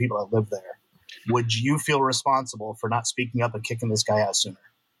killed the people that lived there. would you feel responsible for not speaking up and kicking this guy out sooner?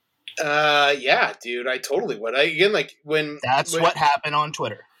 Yeah, dude, I totally would. That's what happened on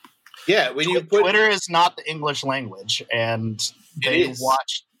Twitter. Yeah, Twitter is not the English language, and they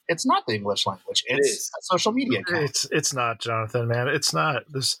watch. It's not the English language. It's a social media account. It's not, Jonathan, man. It's not.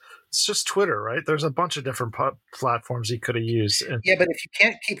 It's just Twitter, right? There's a bunch of different platforms he could have used. Yeah, but if you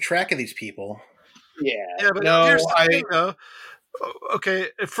can't keep track of these people, but here's the thing, though. Okay,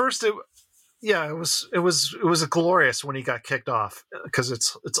 at first it was glorious when he got kicked off because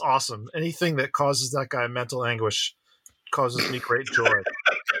it's awesome. Anything that causes that guy mental anguish causes me great joy.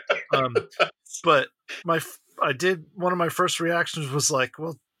 But one of my first reactions was like,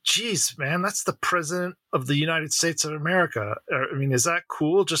 well, geez, man, that's the president of the United States of America. I mean, is that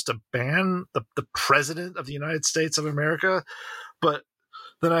cool just to ban the president of the United States of America? But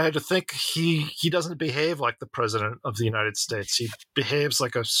then I had to think he doesn't behave like the president of the United States. He behaves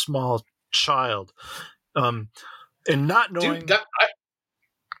like a small child. And not knowing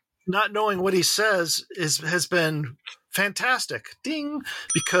not knowing what he says has been fantastic. Ding,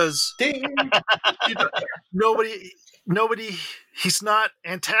 because nobody he's not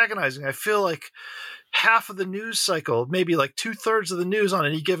antagonizing. I feel like half of the news cycle, maybe like 2/3 of the news on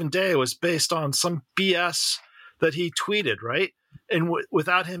any given day was based on some BS that he tweeted, right? And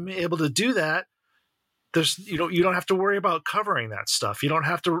without him able to do that, you don't have to worry about covering that stuff.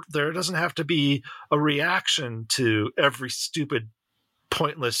 There doesn't have to be a reaction to every stupid,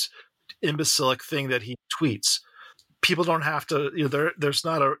 pointless, imbecilic thing that he tweets. People don't have to, there's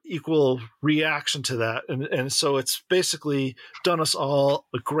not an equal reaction to that. And so it's basically done us all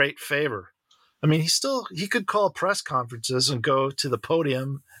a great favor. I mean, he could call press conferences and go to the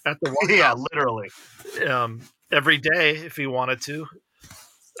podium at the White House, literally, every day if he wanted to.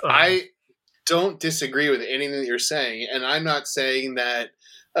 I don't disagree with anything that you're saying. And I'm not saying that,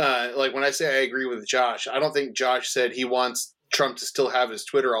 like when I say I agree with Josh, I don't think Josh said he wants Trump to still have his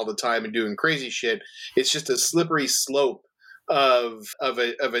Twitter all the time and doing crazy shit. It's just a slippery slope of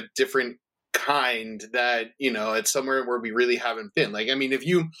a different kind that, it's somewhere where we really haven't been. Like, I mean, if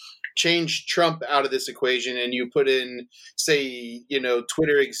you change Trump out of this equation and you put in, say,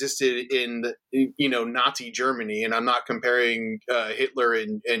 Twitter existed in, Nazi Germany, and I'm not comparing Hitler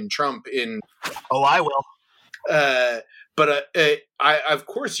and Trump in. Oh, I will. But of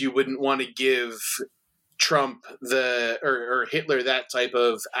course you wouldn't want to give Trump or Hitler that type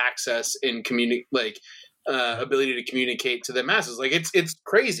of access and ability to communicate to the masses. Like it's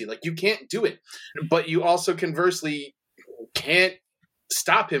crazy. Like you can't do it, but you also conversely can't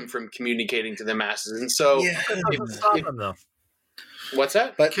stop him from communicating to the masses. And so it doesn't stop him though. What's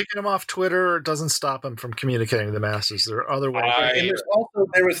that? But kicking him off Twitter doesn't stop him from communicating to the masses. There are other ways. And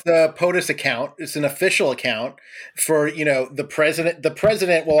there was the POTUS account. It's an official account for, the president. The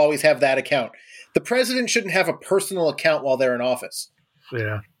president will always have that account. The president shouldn't have a personal account while they're in office.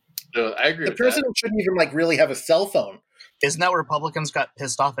 Yeah. No, I agree. The president shouldn't even really have a cell phone. Isn't that what Republicans got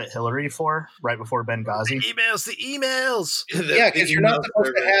pissed off at Hillary for right before Benghazi? The emails. Yeah, because you're not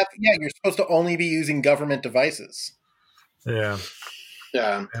supposed to have. Yeah, you're supposed to only be using government devices. Yeah.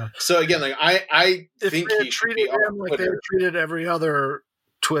 Yeah. So again, like I think he treated him like they treated every other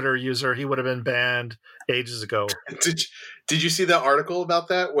Twitter user, he would have been banned ages ago. Did you see that article about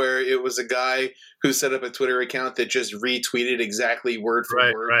that where it was a guy who set up a Twitter account that just retweeted exactly word for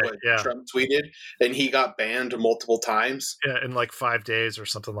word what Trump tweeted, and he got banned multiple times? Yeah, in like 5 days or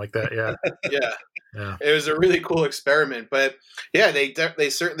something like that. Yeah. Yeah. It was a really cool experiment, but yeah, they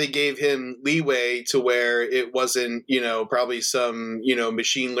certainly gave him leeway to where it wasn't, probably some,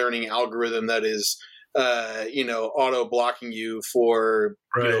 machine learning algorithm that is auto blocking you for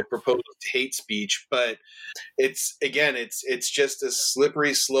proposed hate speech. But it's just a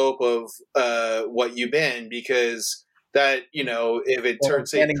slippery slope of what you ban, because that if it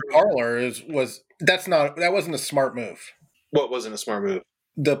turns banning Parler that wasn't a smart move. What wasn't a smart move?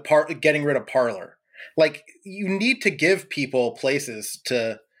 Getting rid of Parler. Like, you need to give people places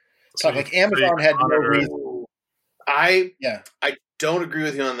to talk. Like Amazon had no reason. I don't agree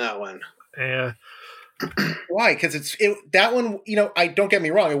with you on that one. Yeah. Why? Because that one, I don't get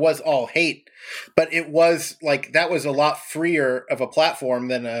me wrong, it was all hate, but it was like, that was a lot freer of a platform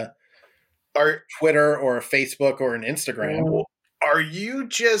than a Twitter or a Facebook or an Instagram. Are you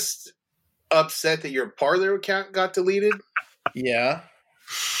just upset that your Parler account got deleted? Yeah.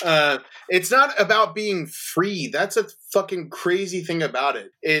 It's not about being free. That's a fucking crazy thing about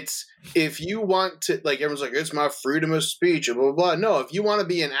it. It's, if you want to, like, everyone's like, it's my freedom of speech, blah, blah, blah. No, if you want to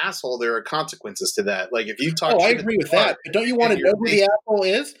be an asshole, there are consequences to that. Like, if you talk I agree with that. But don't you want to know who the asshole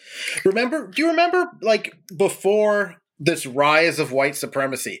is? Do you remember, like, before this rise of white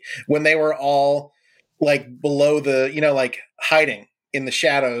supremacy when they were all like below the, like hiding in the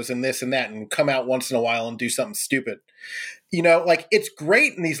shadows and this and that, and come out once in a while and do something stupid. Like it's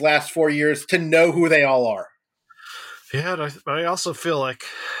great in these last 4 years to know who they all are. Yeah, but I also feel like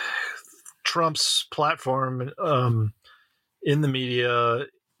Trump's platform in the media,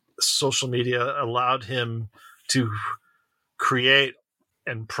 social media, allowed him to create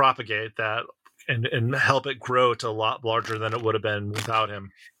and propagate that and help it grow to a lot larger than it would have been without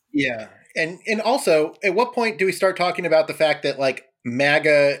him. Yeah. And also, at what point do we start talking about the fact that like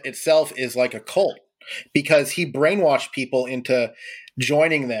MAGA itself is like a cult? Because he brainwashed people into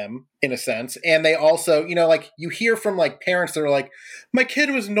joining them in a sense. And they also, like you hear from like parents that are like, my kid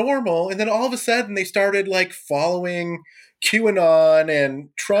was normal. And then all of a sudden they started like following QAnon and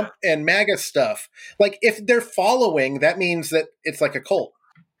Trump and MAGA stuff. Like if they're following, that means that it's like a cult.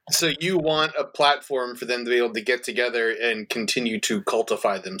 So you want a platform for them to be able to get together and continue to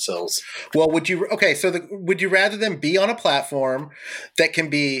cultify themselves. Well, would you rather them be on a platform that can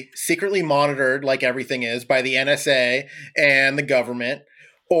be secretly monitored like everything is by the NSA and the government,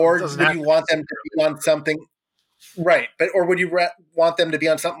 or would you want them to be on something right? Or would you want them to be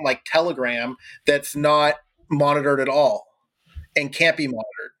on something like Telegram that's not monitored at all and can't be monitored?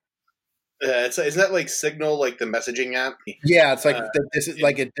 Isn't that like Signal, like the messaging app? Yeah, it's like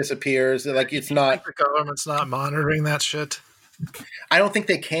it disappears. Like it's not. The government's not monitoring that shit. I don't think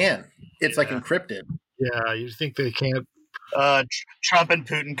they can. It's like encrypted. Yeah, you think they can't? Trump and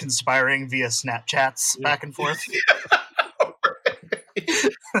Putin conspiring via Snapchats back and forth.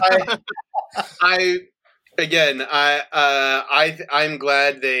 I'm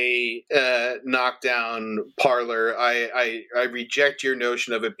glad they knocked down Parler. I reject your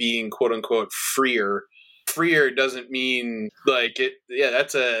notion of it being quote unquote freer. Freer doesn't mean like it. Yeah,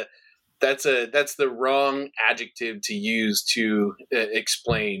 that's the wrong adjective to use to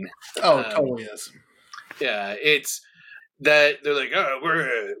explain. Oh, it totally is. Yeah, it's that they're like, oh,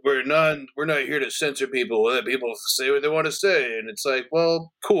 we're not here to censor people. Let people say what they want to say, and it's like,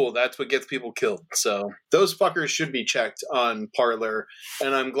 well, cool. That's what gets people killed. So those fuckers should be checked on Parler,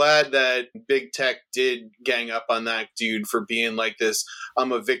 and I'm glad that big tech did gang up on that dude for being like this.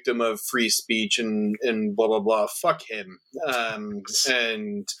 I'm a victim of free speech and blah blah blah. Fuck him,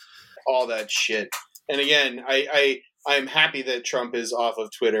 and all that shit. And again, I'm happy that Trump is off of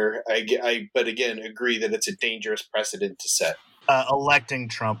Twitter. But again, agree that it's a dangerous precedent to set. Electing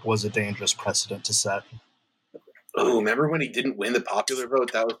Trump was a dangerous precedent to set. Oh, remember when he didn't win the popular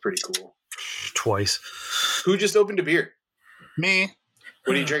vote? That was pretty cool. Twice. Who just opened a beer? Me.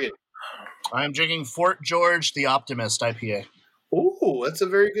 What are you drinking? I'm drinking Fort George the Optimist IPA. Ooh, that's a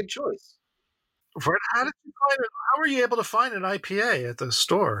very good choice. How did you find it? How were you able to find an IPA at the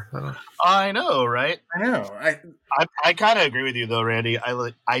store? I know, right? I know. I kind of agree with you though, Randy.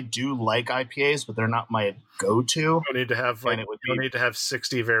 I do like IPAs, but they're not my go-to. You don't need to have need to have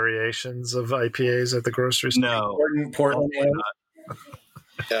 60 variations of IPAs at the grocery store. No, Portland.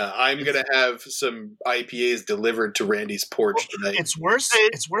 Yeah, I'm gonna have some IPAs delivered to Randy's porch tonight. It's worse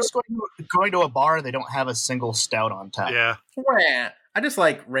going to a bar and they don't have a single stout on tap. Yeah, I just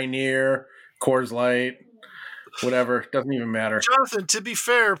like Rainier, Coors Light, whatever. Doesn't even matter. Jonathan, to be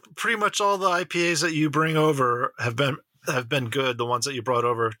fair, pretty much all the IPAs that you bring over have been good. The ones that you brought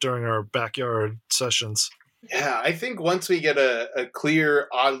over during our backyard sessions. Yeah, I think once we get a clear,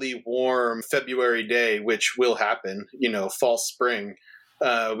 oddly warm February day, which will happen, fall, spring,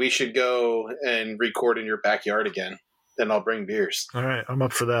 we should go and record in your backyard again. Then I'll bring beers. All right, I'm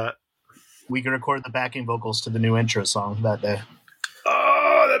up for that. We can record the backing vocals to the new intro song that day.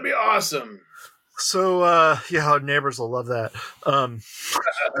 Oh, that'd be awesome. So, our neighbors will love that.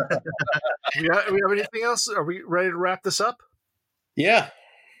 We have anything else? Are we ready to wrap this up? Yeah.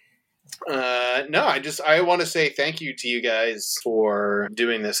 No, I want to say thank you to you guys for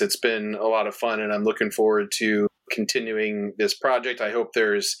doing this. It's been a lot of fun, and I'm looking forward to continuing this project. I hope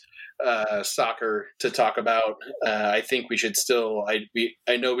there's soccer to talk about. I think we should still.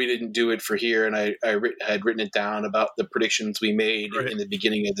 I know we didn't do it for here, and I had written it down about the predictions we made in the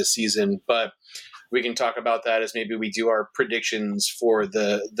beginning of the season, but we can talk about that as maybe we do our predictions for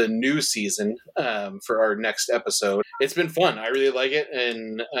the new season for our next episode. It's been fun. I really like it,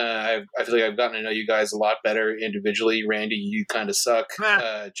 and I feel like I've gotten to know you guys a lot better individually. Randy, you kind of suck.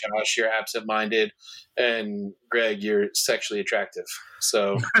 Josh, you're absent-minded, and Greg, you're sexually attractive.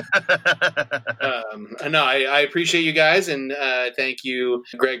 So, no, I appreciate you guys, and thank you,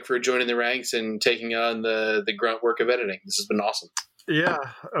 Greg, for joining the ranks and taking on the grunt work of editing. This has been awesome. Yeah,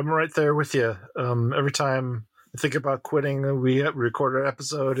 I'm right there with you. Every time I think about quitting, we record an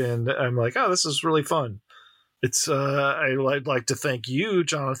episode, and I'm like, oh, this is really fun. It's I'd like to thank you,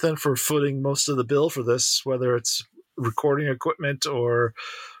 Jonathan, for footing most of the bill for this, whether it's recording equipment or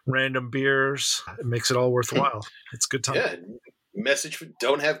random beers. It makes it all worthwhile. It's a good time. Yeah. Message for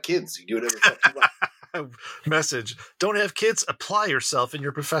don't have kids. You do whatever the fuck you want. Message: don't have kids. Apply yourself in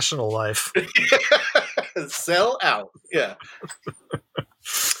your professional life. Sell out. Yeah.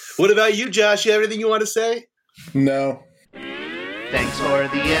 What about you, Josh? You have anything you want to say? No. Thanks for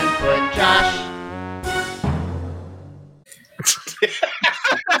the input, Josh. We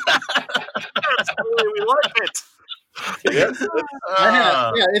like it. Yeah,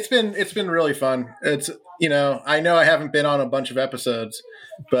 it's been really fun. It's I know I haven't been on a bunch of episodes,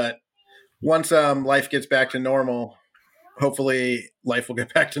 but once life gets back to normal, hopefully life will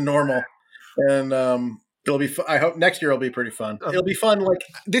get back to normal, and it'll be. I hope next year will be pretty fun. It'll be fun. Like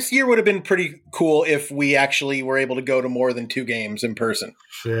this year would have been pretty cool if we actually were able to go to more than 2 games in person.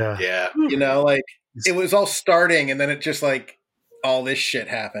 Yeah. Like it was all starting, and then it just like all this shit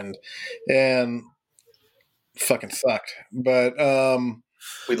happened, and fucking sucked. But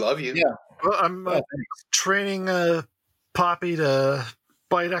we love you. Yeah. Well, I'm training Poppy to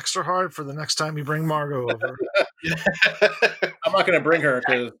bite extra hard for the next time you bring Margot over. I'm not going to bring her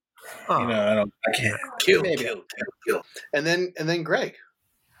because I can't. Kill. And then Greg,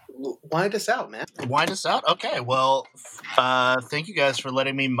 wind us out, man. Wind us out? Okay. Well, thank you guys for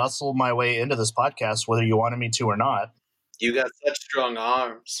letting me muscle my way into this podcast, whether you wanted me to or not. You got such strong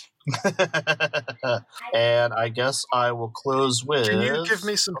arms. And I guess I will close with... Can you give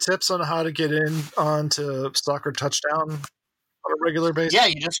me some tips on how to get in onto Soccer Touchdown on a regular basis? Yeah,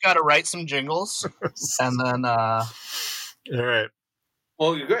 you just got to write some jingles, and then... All right.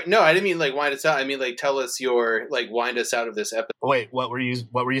 Well, great. No, I didn't mean like wind us out. I mean like tell us your wind us out of this episode. Wait, what were you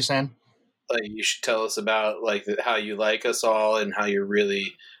saying? Like you should tell us about like how you like us all and how you're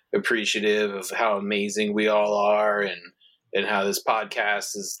really appreciative of how amazing we all are and how this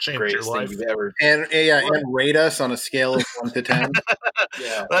podcast is the greatest thing you've ever. And rate us on a scale of 1 to 10.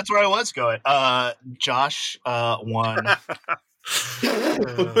 Yeah, that's where I was going. Josh 1,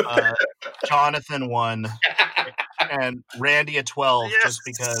 Jonathan 1, and Randy a 12. Yes. Just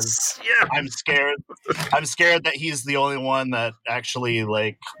because I'm scared that he's the only one that actually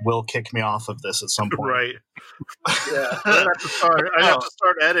will kick me off of this at some point. Right. Yeah. I have to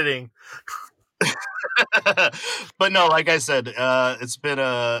start editing. But no, like I said, it's been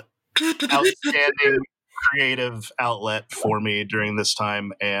a outstanding creative outlet for me during this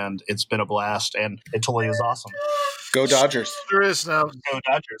time, and it's been a blast, and it totally is awesome. Go Dodgers. There is now. Go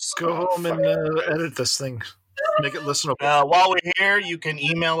Dodgers. Go home and edit this thing. Make it listenable. While we're here, you can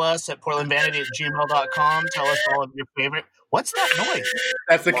email us at portlandvanity@gmail.com. Tell us all of your favorite... What's that noise?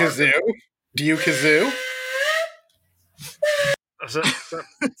 That's a kazoo. Do you kazoo? Is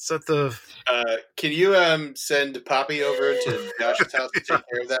that the... Can you send Poppy over to Josh's house to take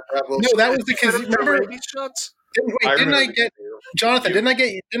care of that problem? No, that was the kazoo. Remember?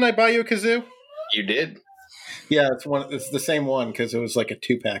 Didn't I buy you a kazoo? You did. Yeah, it's the same one because it was like a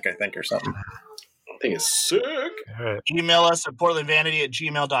 2-pack, I think, or something. I think it's sick. Right. Email us at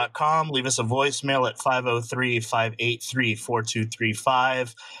portlandvanity@gmail.com. Leave us a voicemail at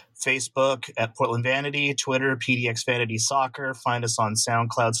 503-583-4235. Facebook at Portland Vanity, Twitter, PDX Vanity Soccer. Find us on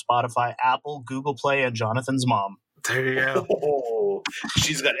SoundCloud, Spotify, Apple, Google Play, and Jonathan's mom. There you go. Oh,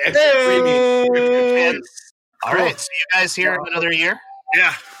 she's got extra premium. All right, see you guys here in another year.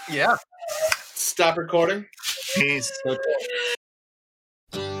 Yeah. Stop recording. Peace.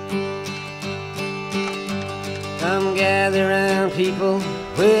 Come gather round, people,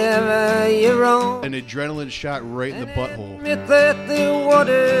 wherever you roam. An adrenaline shot right in the butthole. Admit that the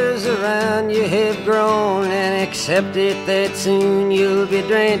waters around you have grown, and accept it that soon you'll be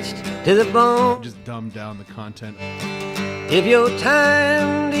drenched to the bone. Just dumb down the content. If your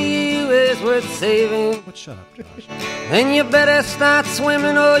time to you is worth saving, but shut up, Josh. Then you better start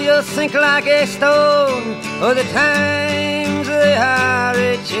swimming or you'll sink like a stone. Or the times they are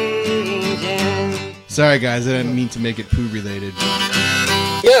a-changing. Sorry, guys, I didn't mean to make it poo related.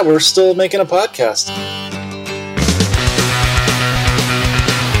 Yeah, we're still making a podcast.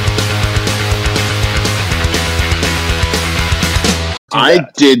 I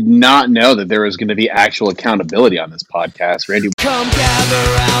did not know that there was going to be actual accountability on this podcast, Randy. Come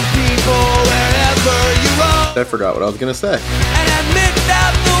gather around, people, wherever you roam. I forgot what I was going to say. And admit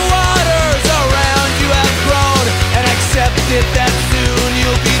that the waters around you have grown, and accept it that soon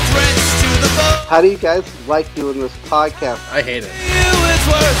you'll be drenched to the bone. How do you guys like doing this podcast? I hate it. You is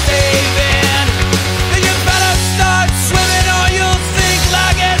worth saving. Then you better start swimming or you'll sink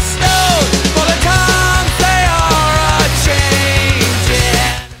like a stone. For the times they are a-changing.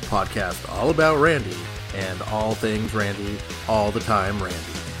 Podcast all about Randy and all things Randy, all the time Randy.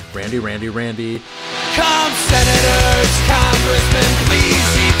 Randy, Randy, Randy. Come senators, congressmen, please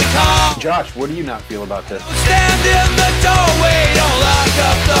heed the call. Josh, what do you not feel about this? Stand in the doorway, don't lock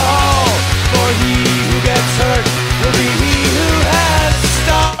up the hall. For he who gets hurt will be he who has to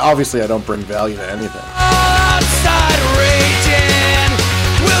stop. Obviously, I don't bring value to anything. Outside raging,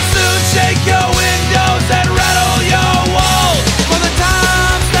 we'll soon shake your windows and rattle your walls. For the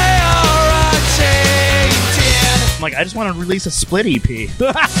times they are a-changing. I'm like, I just want to release a split EP.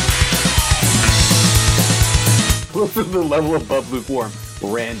 What's the level above lukewarm?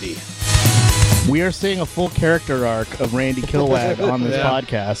 Randy. We are seeing a full character arc of Randy Kilwag on this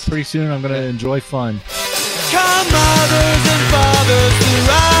podcast. Pretty soon I'm going to enjoy fun. Come mothers and fathers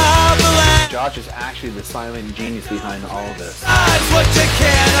throughout the land. Josh is actually the silent genius behind all of this. That's what you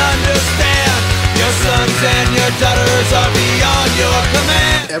can't understand. Your sons and your daughters are beyond your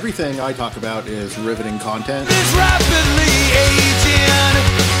command. Everything I talk about is riveting content. It's rapidly aging.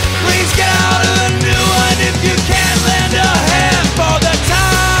 Please get out of the new one if you can't lend a hand. For the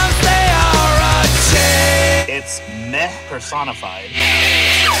times they are a-change. It's meh personified.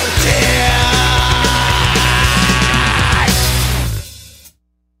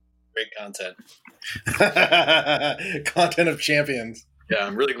 Great content. Content of champions. Yeah,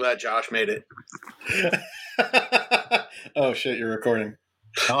 I'm really glad Josh made it. Oh shit, you're recording.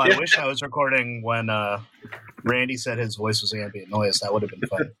 Oh, I wish I was recording when Randy said his voice was ambient noise. That would have been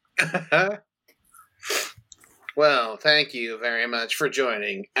fun. Well, thank you very much for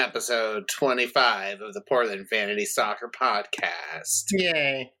joining episode 25 of the Portland Vanity Soccer Podcast.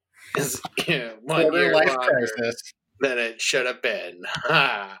 Yay. It's 1 year life longer crisis than it should have been.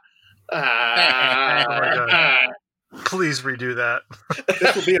 Please redo that.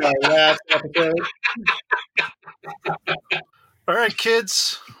 This will be our last episode. All right,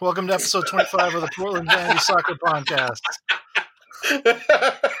 kids. Welcome to episode 25 of the Portland Vanity Soccer Podcast.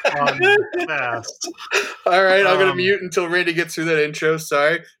 Fast. All right, I'm going to mute until Randy gets through that intro.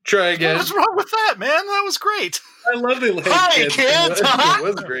 Sorry. Try again. What's wrong with that, man? That was great. I love the Hi, kids. It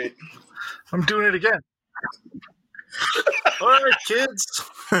was great. I'm doing it again. All right, kids.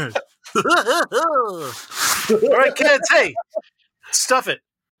 All right, kids. Hey, stuff it.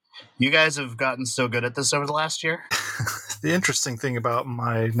 You guys have gotten so good at this over the last year. The interesting thing about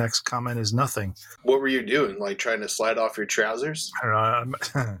my next comment is nothing. What were you doing? Like trying to slide off your trousers? I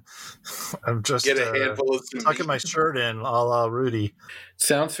don't know. I'm just get a handful of tucking my shirt in, a la Rudy.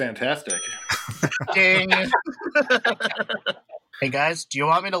 Sounds fantastic. Ding. Hey guys, do you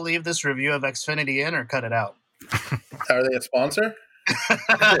want me to leave this review of Xfinity in or cut it out? Are they a sponsor?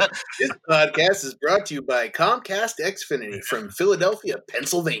 This podcast is brought to you by Comcast Xfinity from Philadelphia,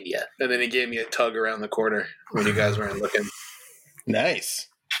 Pennsylvania. And then he gave me a tug around the corner when you guys weren't looking. Nice.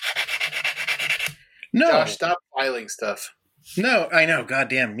 No. Josh, stop filing stuff. No, I know.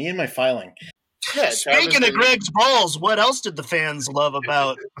 Goddamn, me and my filing. Yeah, speaking of Greg's balls, what else did the fans love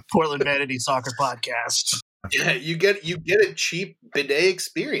about Portland Vanity Soccer Podcast? Yeah, you get a cheap bidet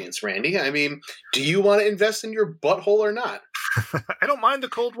experience, Randy. I mean, do you want to invest in your butthole or not? I don't mind the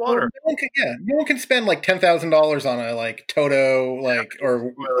cold water. Well, no one can spend like $10,000 on a like Toto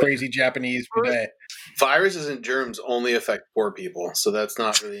or crazy Japanese bidet. Viruses and germs only affect poor people, so that's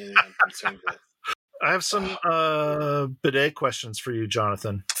not really anything I'm concerned with. I have some bidet questions for you,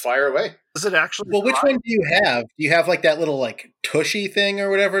 Jonathan. Fire away. Is it actually? Well, which one do you have? Do you have like that little like tushy thing or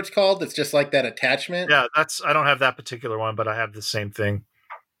whatever it's called? That's just like that attachment. Yeah, I don't have that particular one, but I have the same thing.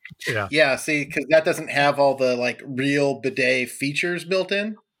 Yeah. Yeah. See, because that doesn't have all the like real bidet features built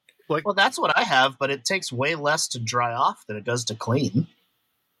in. Well, that's what I have, but it takes way less to dry off than it does to clean.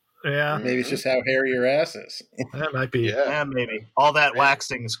 Yeah. Maybe it's just how hairy your ass is. That might be. Yeah, maybe. All that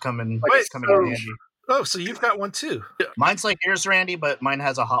waxing is coming in handy. Oh, so you've got one too. Mine's like yours, Randy, but mine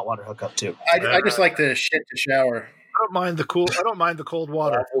has a hot water hookup too. I just like to shit to shower. I don't mind the cold water. I don't mind the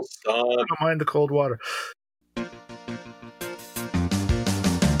cold water.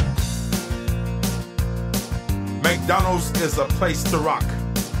 McDonald's is a place to rock.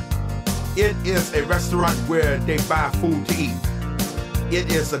 It is a restaurant where they buy food to eat.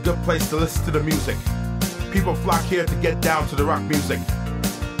 It is a good place to listen to the music. People flock here to get down to the rock music.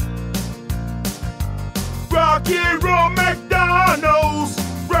 Rock and roll McDonald's.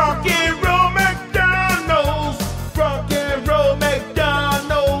 Rock and roll McDonald's. Rock and roll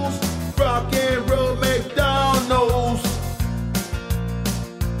McDonald's. Rock and roll McDonald's.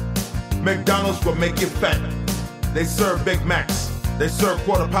 McDonald's will make you fat. They serve Big Macs. They serve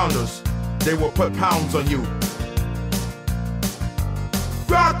quarter pounders. They will put pounds on you.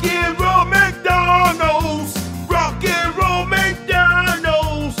 Rock and roll McDonald's. Rock and roll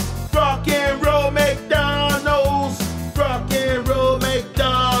McDonald's. Rock and roll McDonald's.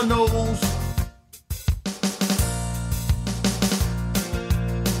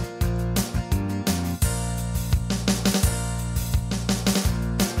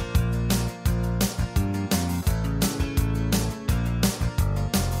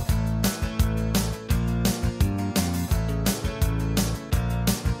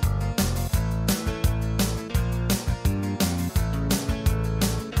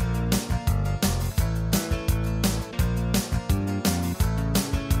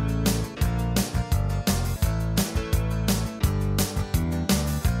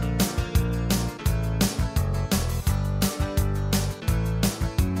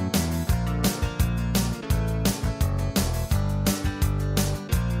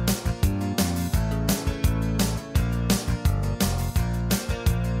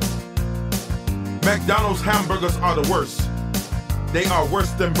 McDonald's hamburgers are the worst. They are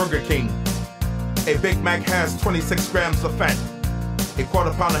worse than Burger King. A Big Mac has 26 grams of fat. A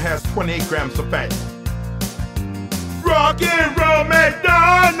quarter pounder has 28 grams of fat. Rock and roll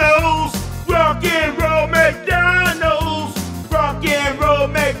McDonald's. Rock and roll McDonald's. Rock and roll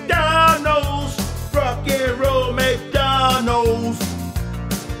McDonald's. Rock and roll McDonald's.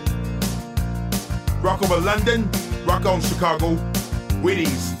 Rock over London. Rock on Chicago.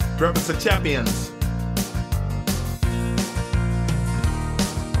 Wheaties. Breakfast of champions.